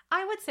says,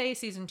 I would say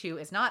season 2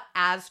 is not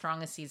as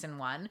strong as season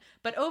 1,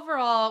 but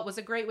overall was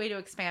a great way to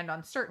expand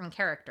on certain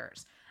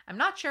characters. I'm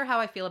not sure how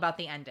I feel about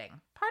the ending.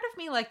 Part of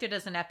me liked it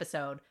as an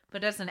episode,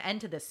 but as an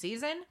end to this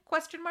season? ?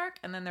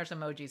 And then there's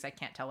emojis. I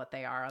can't tell what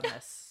they are on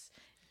this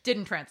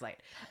Didn't translate.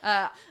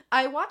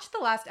 I watched the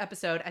last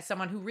episode as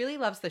someone who really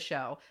loves the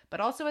show,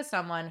 but also as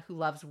someone who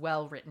loves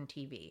well-written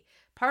TV.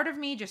 Part of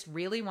me just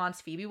really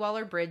wants Phoebe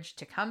Waller-Bridge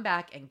to come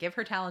back and give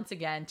her talents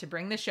again to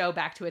bring the show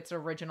back to its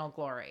original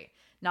glory.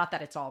 Not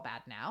that it's all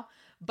bad now,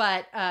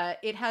 but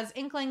it has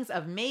inklings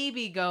of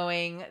maybe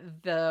going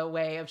the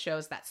way of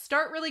shows that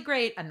start really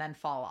great and then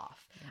fall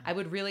off. Yeah. I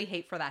would really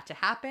hate for that to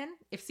happen.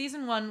 If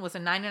season 1 was a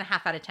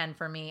 9.5 out of 10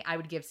 for me, I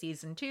would give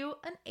season 2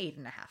 an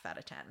 8.5 out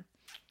of 10.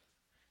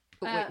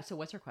 Wait, so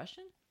what's her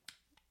question?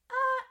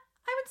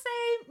 I would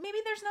say maybe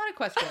there's not a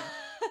question.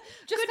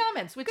 Just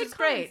comments, which is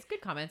comments, great.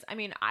 Good comments. I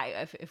mean,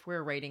 if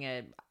we're rating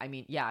it, I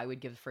mean, yeah, I would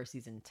give the first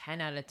season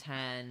 10 out of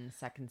 10.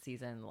 Second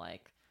season,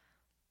 like,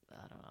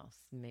 I don't know,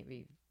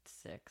 maybe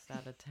 6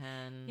 out of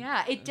 10.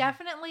 Yeah, it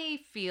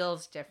definitely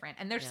feels different.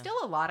 And there's still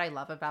a lot I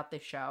love about the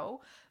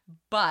show.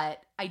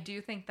 But I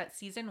do think that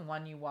season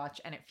 1 you watch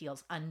and it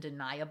feels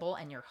undeniable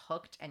and you're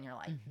hooked and you're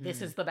like,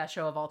 this is the best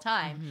show of all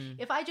time.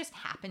 If I just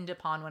happened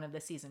upon one of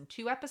the season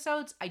 2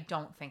 episodes, I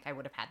don't think I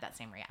would have had that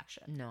same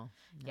reaction. No.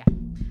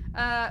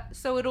 Yeah.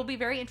 So it'll be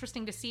very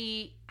interesting to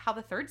see how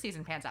the third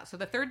season pans out. So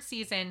the third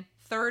season,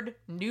 third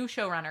new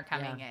showrunner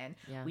coming in.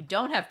 Yeah. We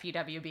don't have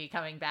PWB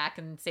coming back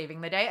and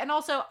saving the day. And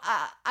also,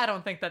 I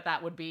don't think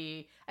that would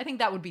be, I think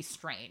that would be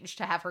strange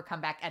to have her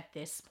come back at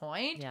this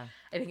point. Yeah.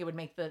 I think it would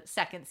make the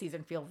second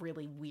season feel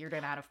really weird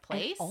and out of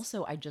place. And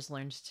also, I just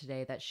learned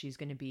today that she's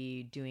going to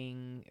be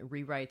doing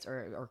rewrites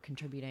or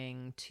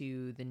contributing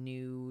to the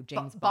new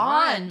James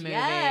Bond movie.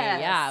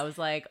 Yes. Yeah, I was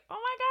like, oh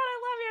my God, I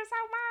love you so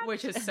much.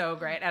 Which is so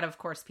great. And of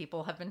course,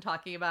 people have been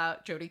talking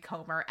about Jodie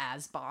Comer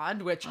as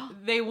Bond, which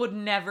they would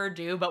never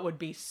do, but would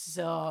be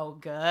so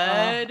good.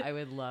 Oh, I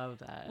would love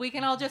that. We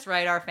can all just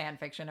write our fan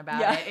fiction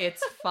about it.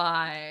 It's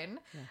fine.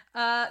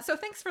 So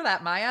thanks for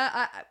that,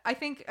 Maya. I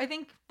think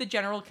the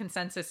general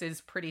consensus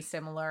is pretty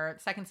similar.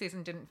 Second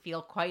season didn't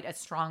feel quite as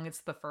strong as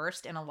the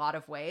first in a lot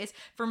of ways.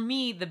 For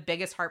me, the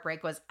biggest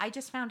heartbreak was I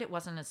just found it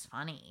wasn't as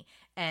funny.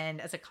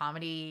 And as a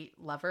comedy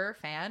lover,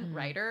 fan,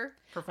 writer,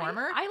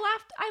 performer, I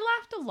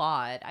laughed a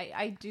lot.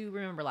 I do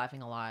remember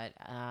laughing a lot.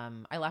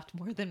 I laughed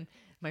more than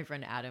my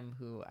friend Adam,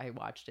 who I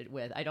watched it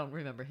with. I don't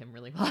remember him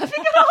really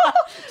laughing at all.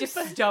 Just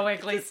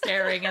stoically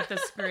staring at the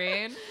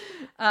screen.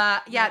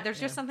 There's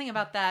just something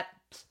about that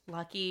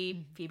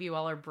plucky Phoebe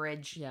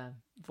Waller-Bridge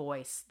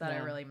voice that I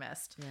really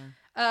missed.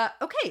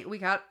 Okay, we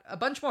got a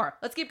bunch more.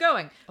 Let's keep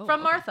going.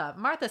 From Martha.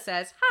 Martha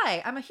says,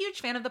 "Hi, I'm a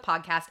huge fan of the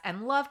podcast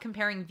and love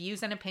comparing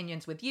views and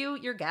opinions with you,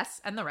 your guests,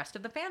 and the rest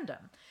of the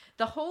fandom.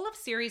 The whole of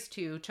Series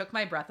 2 took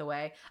my breath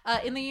away.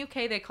 In the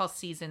UK, they call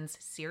seasons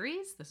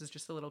series. This is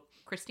just a little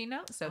Christy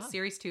note. So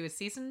Series 2 is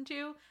season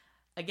 2.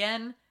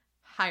 Again,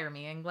 hire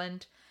me,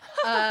 England.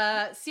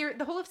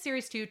 The whole of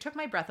Series 2 took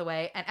my breath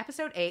away, and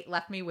Episode 8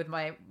 left me with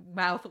my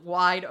mouth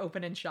wide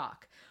open in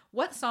shock.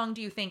 What song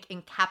do you think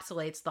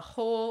encapsulates the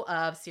whole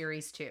of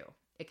Series 2?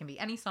 It can be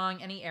any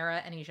song, any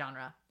era, any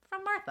genre."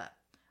 From Martha.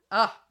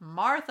 Oh,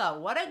 Martha,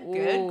 what a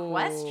good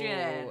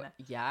question.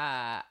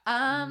 Yeah.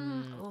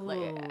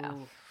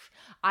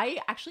 I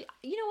actually,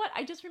 you know what?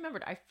 I just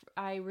remembered.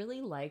 I really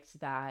liked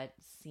that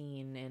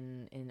scene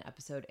in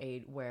Episode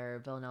 8 where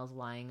Villanelle's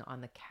lying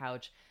on the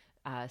couch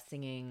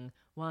singing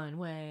 "One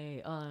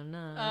Way or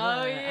Another."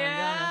 Oh,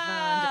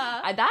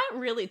 yeah. That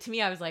really, to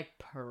me, I was like,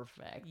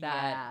 perfect.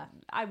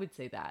 I would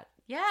say that.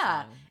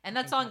 Yeah. And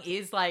that song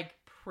is like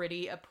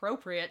pretty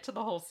appropriate to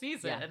the whole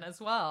season as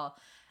well.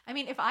 I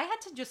mean, if I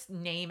had to just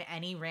name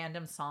any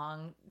random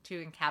song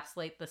to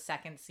encapsulate the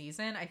second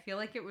season, I feel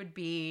like it would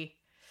be,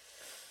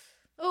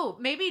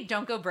 maybe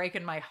 "Don't Go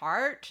Breaking My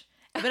Heart."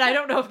 But I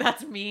don't know if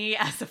that's me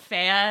as a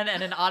fan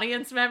and an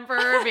audience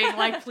member being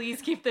like,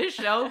 please keep this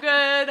show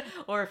good,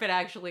 or if it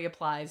actually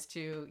applies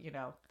to,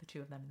 the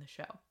two of them in the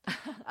show.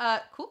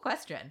 Cool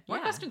question. More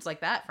questions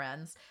like that,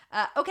 friends.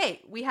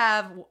 Okay, we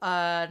have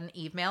an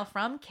email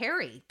from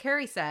Carrie.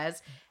 Carrie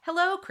says,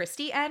 "Hello,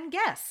 Christy and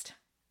guest."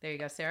 There you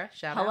go, Sarah.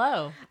 Shout out.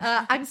 Hello.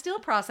 I'm still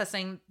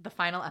processing the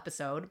final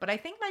episode, but I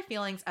think my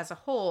feelings as a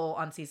whole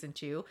on season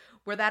 2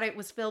 were that it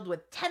was filled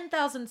with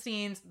 10,000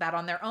 scenes that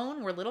on their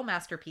own were little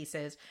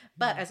masterpieces,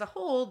 but as a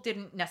whole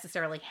didn't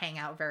necessarily hang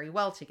out very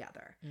well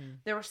together.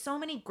 There were so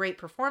many great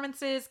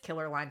performances,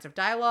 killer lines of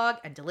dialogue,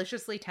 and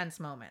deliciously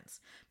tense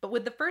moments. But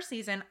with the first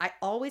season, I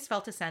always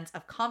felt a sense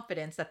of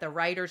confidence that the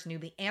writers knew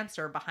the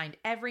answer behind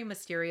every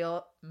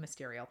mysterious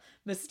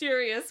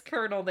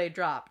kernel they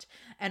dropped.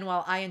 And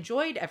while I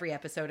enjoyed every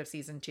episode of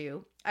season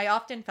 2, I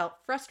often felt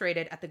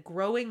frustrated at the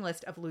growing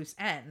list of loose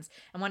ends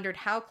and wondered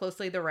how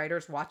closely the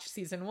writers watched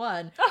season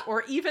 1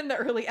 or even the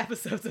early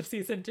episodes of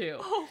season 2.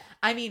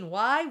 I mean,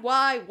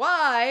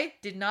 why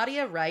did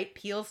Nadia write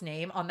Peel's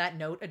name on that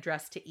note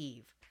addressed to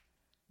Eve?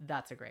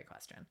 That's a great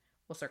question.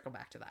 We'll circle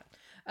back to that.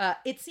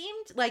 It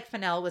seemed like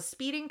Fennell was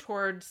speeding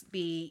towards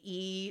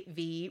the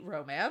EV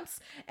romance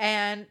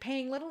and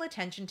paying little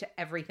attention to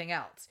everything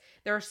else.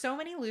 There are so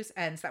many loose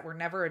ends that were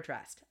never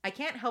addressed. I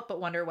can't help but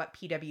wonder what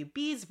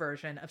PWB's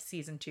version of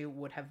season 2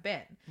 would have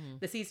been.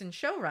 The season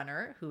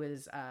showrunner, who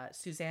is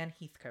Suzanne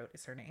Heathcote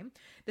is her name,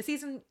 the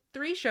season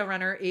 3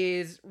 showrunner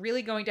is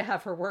really going to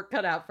have her work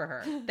cut out for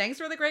her. Thanks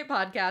for the great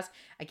podcast.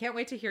 I can't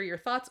wait to hear your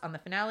thoughts on the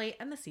finale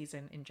and the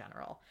season in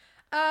general.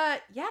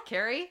 Yeah,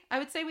 Carrie, I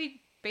would say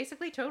we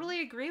basically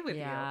totally agree with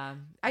you.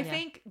 I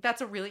think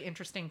that's a really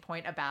interesting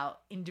point about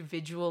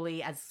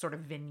individually as sort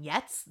of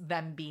vignettes,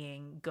 them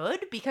being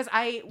good, because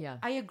I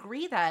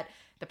agree that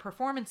the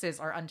performances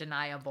are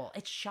undeniable.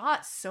 It's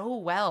shot so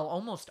well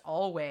almost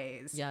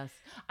always. Yes.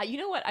 You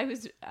know what? I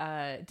was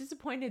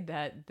disappointed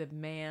that the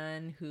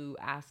man who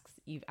asks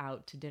Eve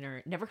out to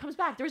dinner never comes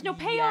back. There was no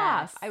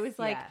payoff. I was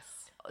like,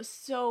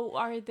 so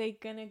are they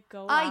gonna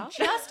go out? I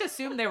just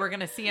assumed they were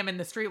gonna see him in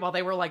the street while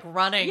they were like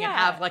running and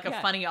have like a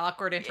funny,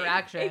 awkward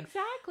interaction.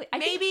 Exactly.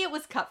 Maybe it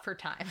was cut for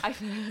time. I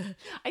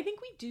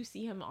think we do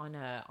see him on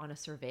a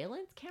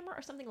surveillance camera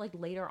or something like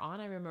later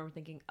on. I remember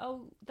thinking,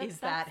 oh, that's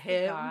that the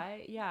him?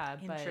 guy. Yeah,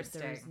 but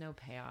Interesting. there was no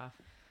payoff.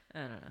 I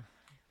don't know.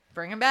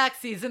 Bring him back,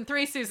 season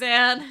 3,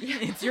 Suzanne.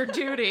 It's your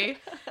duty.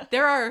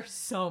 There are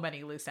so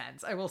many loose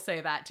ends. I will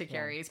say that to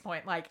Carrie's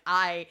point. Like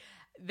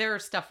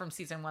there's stuff from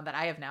season 1 that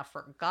I have now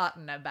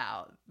forgotten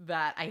about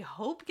that I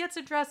hope gets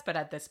addressed, but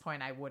at this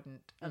point I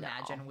wouldn't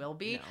imagine will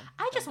be.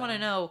 I just want to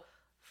know,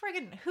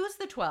 friggin' who's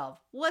the 12?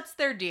 What's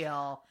their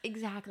deal?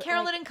 Exactly.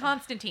 Carolyn and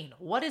Constantine,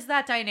 what is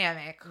that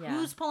dynamic?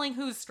 Who's pulling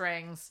whose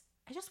strings?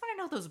 I just want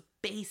to know those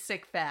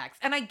basic facts.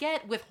 And I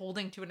get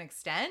withholding to an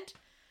extent.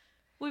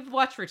 We've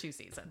watched for 2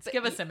 seasons.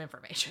 Give us some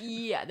information.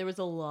 Yeah, there was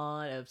a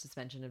lot of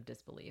suspension of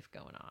disbelief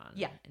going on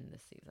in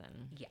this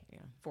season. Yeah,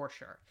 for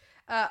sure.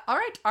 All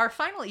right, our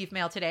final Eve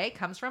mail today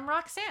comes from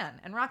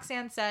Roxanne. And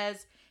Roxanne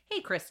says,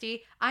 "Hey,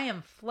 Christy, I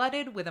am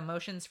flooded with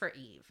emotions for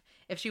Eve.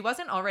 If she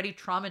wasn't already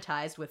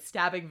traumatized with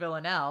stabbing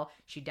Villanelle,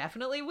 she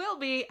definitely will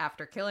be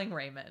after killing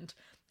Raymond.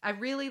 I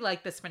really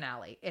like this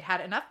finale. It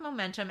had enough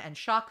momentum and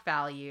shock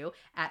value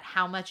at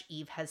how much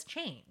Eve has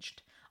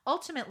changed.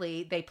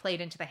 Ultimately, they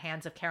played into the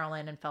hands of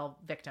Carolyn and fell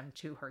victim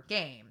to her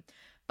game.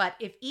 But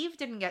if Eve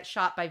didn't get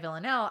shot by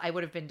Villanelle, I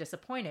would have been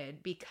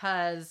disappointed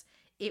because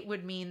it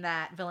would mean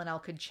that Villanelle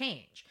could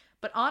change.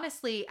 But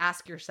honestly,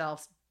 ask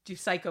yourselves, do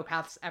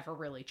psychopaths ever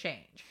really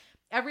change?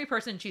 Every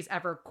person she's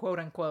ever quote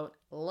unquote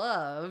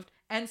loved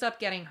ends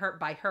up getting hurt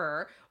by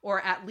her, or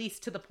at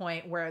least to the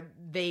point where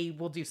they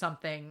will do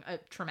something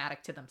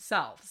traumatic to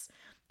themselves.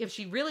 If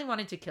she really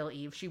wanted to kill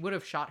Eve, she would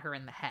have shot her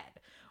in the head.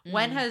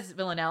 When has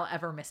Villanelle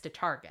ever missed a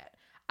target?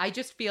 I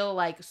just feel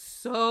like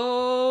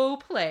so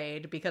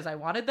played because I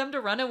wanted them to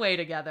run away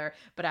together.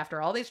 But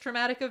after all these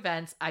traumatic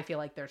events, I feel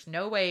like there's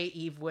no way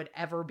Eve would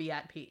ever be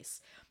at peace.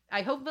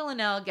 I hope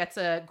Villanelle gets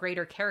a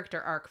greater character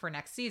arc for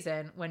next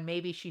season when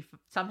maybe she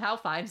somehow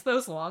finds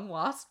those long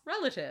lost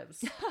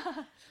relatives."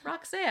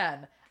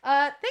 Roxanne.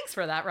 Thanks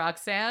for that,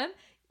 Roxanne.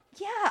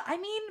 Yeah, I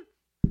mean,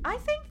 I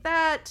think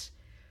that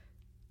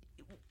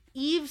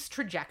Eve's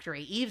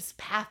trajectory, Eve's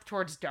path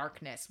towards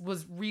darkness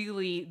was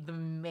really the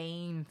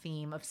main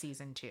theme of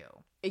season 2.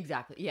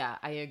 Exactly. Yeah,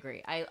 I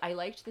agree. I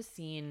liked the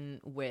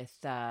scene with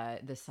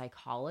the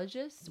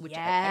psychologist, which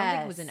I don't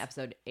think was in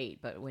episode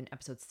 8, but when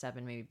episode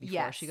 7, maybe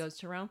before she goes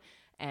to Rome,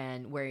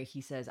 and where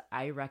he says,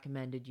 "I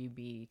recommended you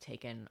be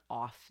taken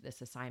off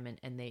this assignment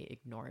and they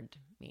ignored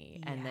me."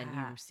 And then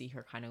you see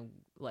her kind of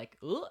like,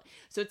 ugh.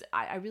 So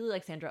I really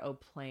like Sandra Oh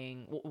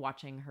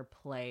watching her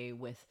play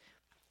with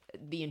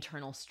the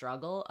internal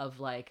struggle of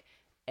like,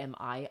 am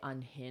I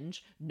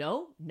unhinged?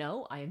 No,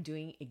 I am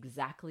doing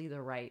exactly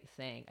the right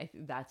thing. I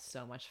think that's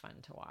so much fun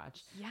to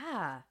watch.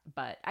 Yeah.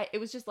 But it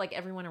was just like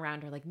everyone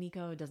around her, like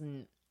Nico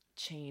doesn't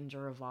change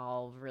or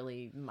evolve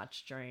really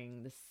much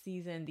during the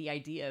season. The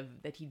idea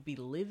of that he'd be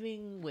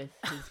living with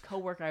his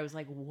coworker, I was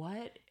like,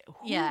 what?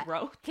 Who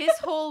wrote his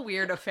whole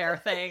weird affair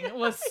thing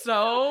was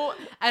so,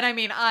 and I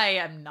mean, I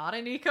am not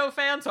a Nico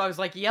fan, so I was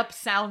like, yep,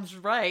 sounds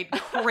right.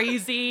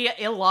 Crazy,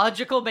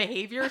 illogical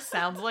behavior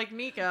sounds like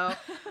Nico.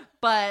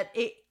 But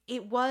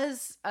it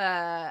was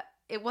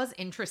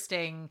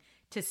interesting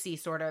to see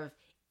sort of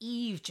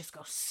Eve just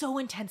go so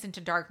intense into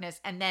darkness,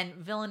 and then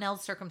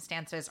Villanelle's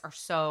circumstances are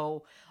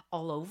so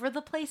all over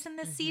the place in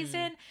this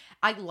season.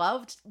 I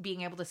loved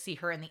being able to see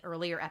her in the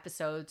earlier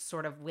episodes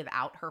sort of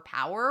without her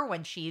power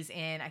when she's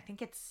in, I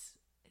think it's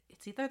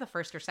either the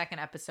first or second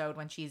episode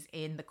when she's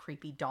in the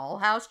creepy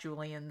dollhouse,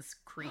 Julian's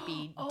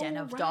creepy den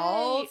of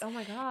dolls. Oh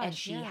my gosh. And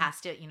she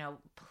has to,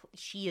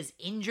 she is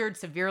injured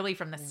severely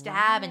from the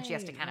stab and she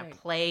has to kind of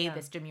play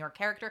this demure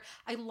character.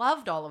 I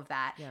loved all of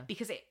that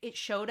because it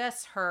showed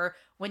us her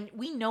when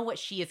we know what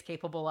she is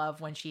capable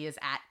of when she is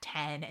at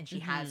 10 and she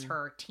has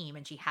her team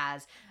and she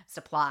has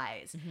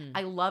supplies.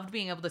 I loved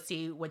being able to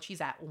see when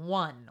she's at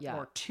 1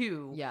 or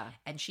 2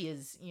 and she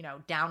is,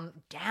 down.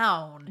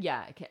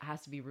 Yeah, it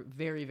has to be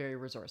very, very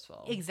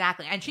resourceful.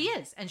 Exactly. And she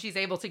is. And she's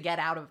able to get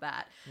out of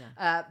that.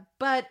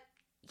 But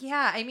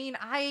yeah, I mean,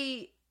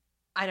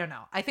 I don't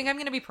know. I think I'm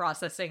going to be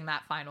processing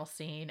that final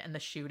scene and the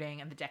shooting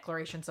and the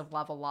declarations of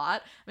love a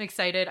lot. I'm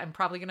excited. I'm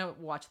probably going to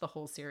watch the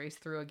whole series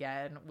through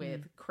again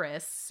with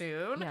Chris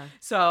soon. Yeah.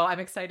 So I'm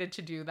excited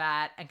to do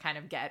that and kind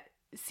of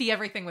see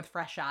everything with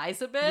fresh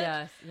eyes a bit.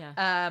 Yes,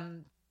 yeah.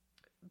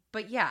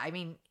 But yeah, I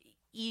mean,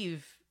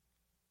 Eve,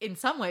 in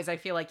some ways, I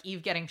feel like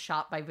Eve getting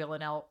shot by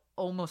Villanelle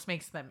almost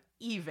makes them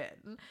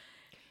even.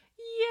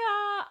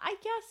 Yeah, I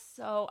guess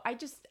so.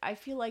 I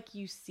feel like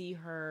you see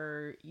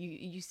her,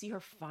 you see her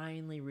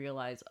finally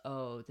realize,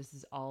 oh, this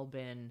has all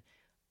been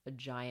a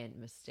giant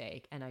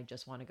mistake, and I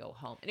just want to go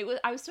home. And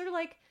I was sort of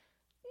like,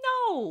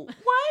 no,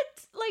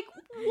 what? Like,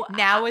 what?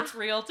 Now it's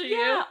real to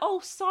you? Oh,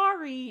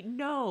 sorry.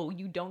 No,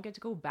 you don't get to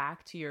go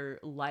back to your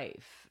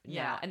life.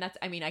 Yeah. Now.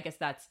 And I guess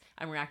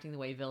I'm reacting the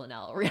way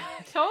Villanelle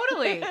reacts.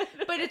 Totally.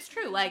 But it's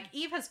true. Like,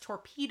 Eve has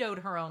torpedoed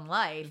her own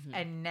life,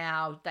 and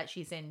now that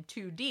she's in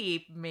too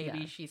deep,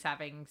 maybe she's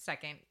having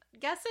second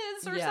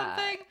guesses or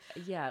something.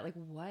 Yeah, like,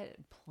 what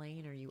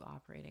plane are you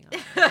operating on?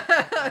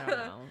 I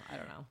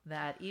don't know.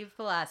 That Eve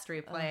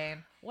Pilastri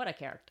plane. What a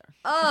character.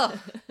 Oh,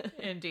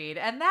 indeed.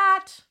 And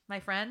that, my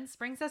friends,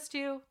 brings us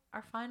to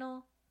our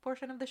final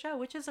portion of the show,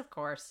 which is, of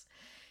course,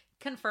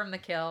 Confirm the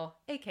Kill,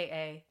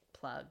 aka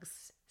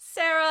plugs.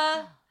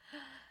 Sarah,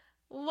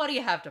 what do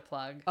you have to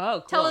plug?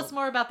 Oh, cool. Tell us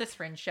more about this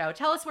Fringe show.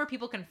 Tell us where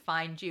people can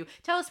find you.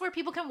 Tell us where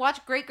people can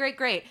watch Great, Great,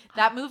 Great.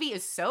 That movie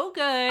is so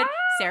good.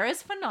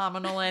 Sarah's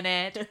phenomenal in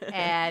it.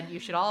 And you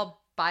should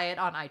all buy it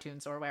on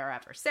iTunes or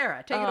wherever.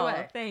 Sarah, take it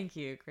away. Thank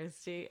you,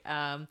 Christy.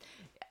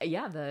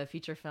 Yeah, the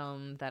feature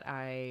film that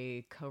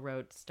I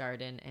co-wrote,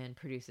 starred in, and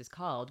produced is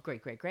called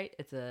Great, Great, Great.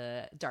 It's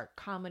a dark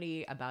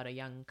comedy about a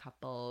young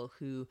couple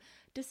who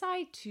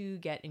decide to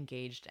get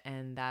engaged,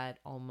 and that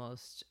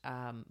almost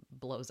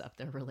blows up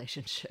their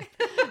relationship.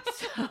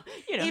 So,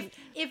 you know,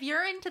 if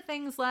you're into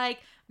things like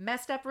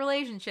messed up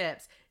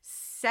relationships,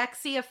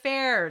 sexy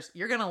affairs,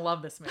 you're gonna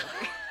love this movie.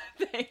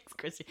 Thanks,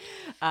 Christy.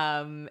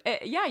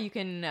 Yeah, you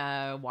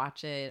can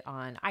watch it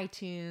on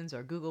iTunes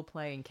or Google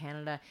Play in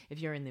Canada. If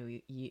you're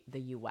in the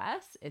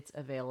US, it's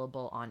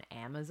available on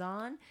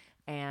Amazon.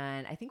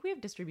 And I think we have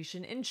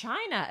distribution in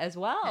China as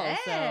well. Hey.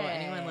 So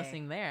anyone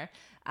listening there.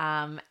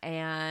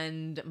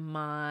 And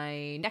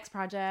my next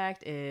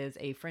project is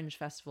a Fringe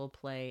Festival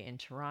play in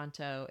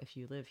Toronto. If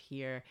you live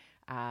here,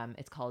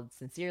 it's called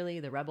Sincerely,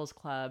 The Rebels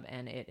Club.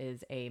 And it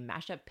is a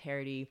mashup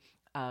parody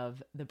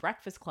of The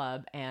Breakfast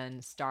Club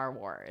and Star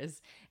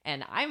Wars.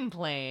 And I'm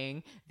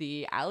playing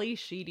the Ali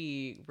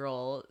Sheedy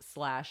role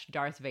 /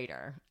 Darth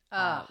Vader.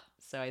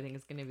 So I think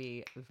it's going to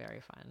be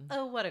very fun.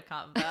 Oh, what a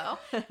combo.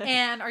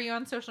 And are you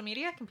on social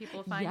media? Can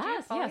people find you?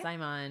 Yes,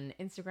 I'm on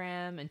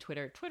Instagram and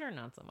Twitter. Twitter,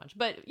 not so much.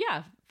 But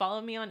yeah,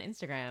 follow me on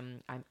Instagram.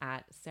 I'm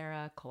at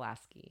Sarah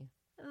Kolasky.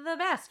 The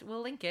best.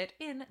 We'll link it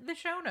in the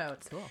show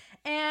notes. Cool.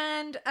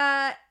 And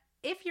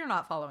if you're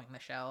not following the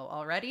show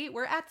already,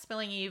 we're at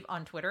Spilling Eve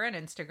on Twitter and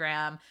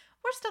Instagram.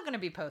 We're still going to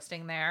be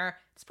posting there.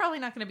 It's probably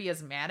not going to be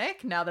as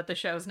manic now that the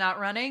show's not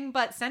running,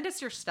 but send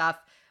us your stuff.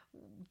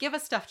 Give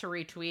us stuff to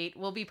retweet.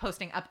 We'll be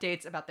posting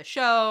updates about the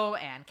show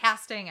and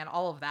casting and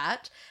all of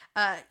that.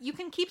 You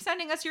can keep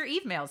sending us your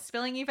emails,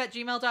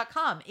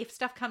 spillingeve@gmail.com. If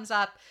stuff comes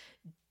up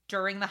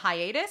during the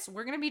hiatus,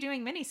 we're going to be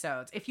doing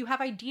minisodes. If you have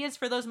ideas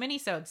for those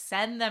minisodes,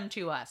 send them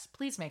to us.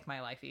 Please make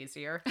my life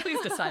easier. Please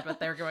decide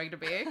what they're going to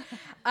be.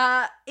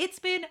 It's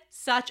been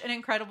such an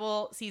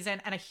incredible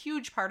season, and a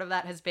huge part of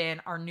that has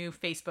been our new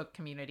Facebook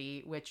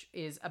community, which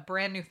is a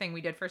brand new thing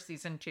we did for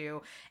season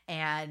 2.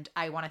 And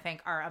I want to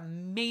thank our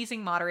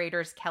amazing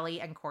moderators, Kelly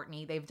and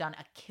Courtney. They've done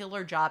a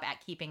killer job at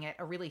keeping it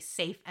a really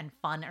safe and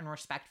fun and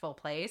respectful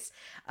place.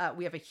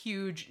 We have a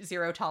huge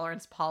zero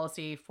tolerance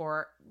policy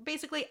for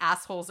basically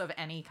assholes of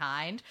any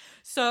kind.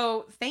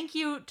 So thank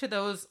you to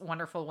those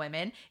wonderful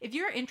women. If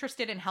you're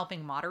interested in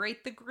helping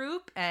moderate the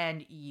group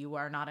and you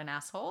are not an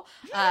asshole,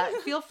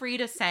 feel free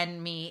to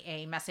send me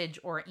a message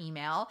or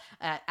email.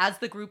 As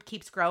the group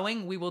keeps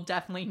growing, we will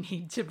definitely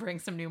need to bring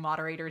some new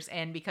moderators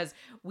in, because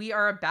we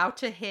are about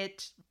to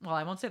hit, well,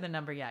 I won't say the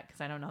number yet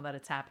because I don't know that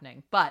it's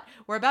happening, but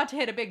we're about to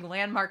hit a big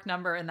landmark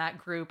number in that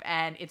group,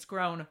 and it's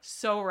grown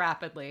so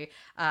rapidly.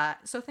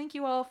 So thank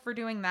you all for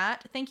doing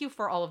that. Thank you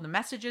for all of the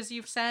messages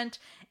you've sent.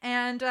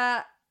 And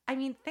I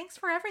mean, thanks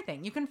for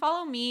everything. You can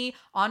follow me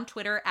on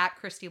Twitter at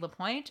Christy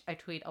Lapointe. I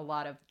tweet a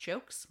lot of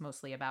jokes,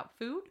 mostly about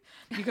food.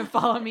 You can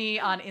follow me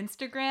on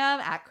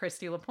Instagram at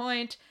Christy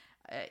Lapointe.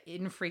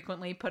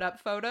 Infrequently put up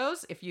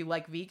photos. If you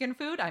like vegan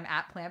food, I'm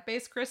at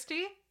Plant-Based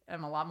Christy.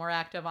 I'm a lot more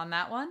active on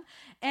that one.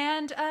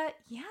 And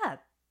yeah,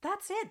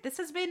 that's it. This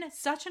has been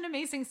such an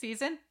amazing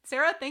season.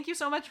 Sarah, thank you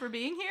so much for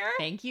being here.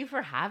 Thank you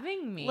for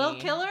having me. Lil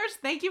Killers,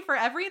 thank you for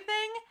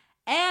everything.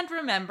 And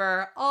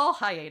remember, all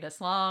hiatus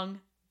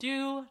long,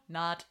 do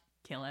not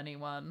kill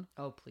anyone.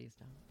 Oh, please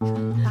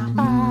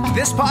don't.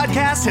 This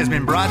podcast has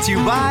been brought to you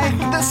by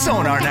the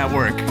Sonar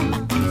Network.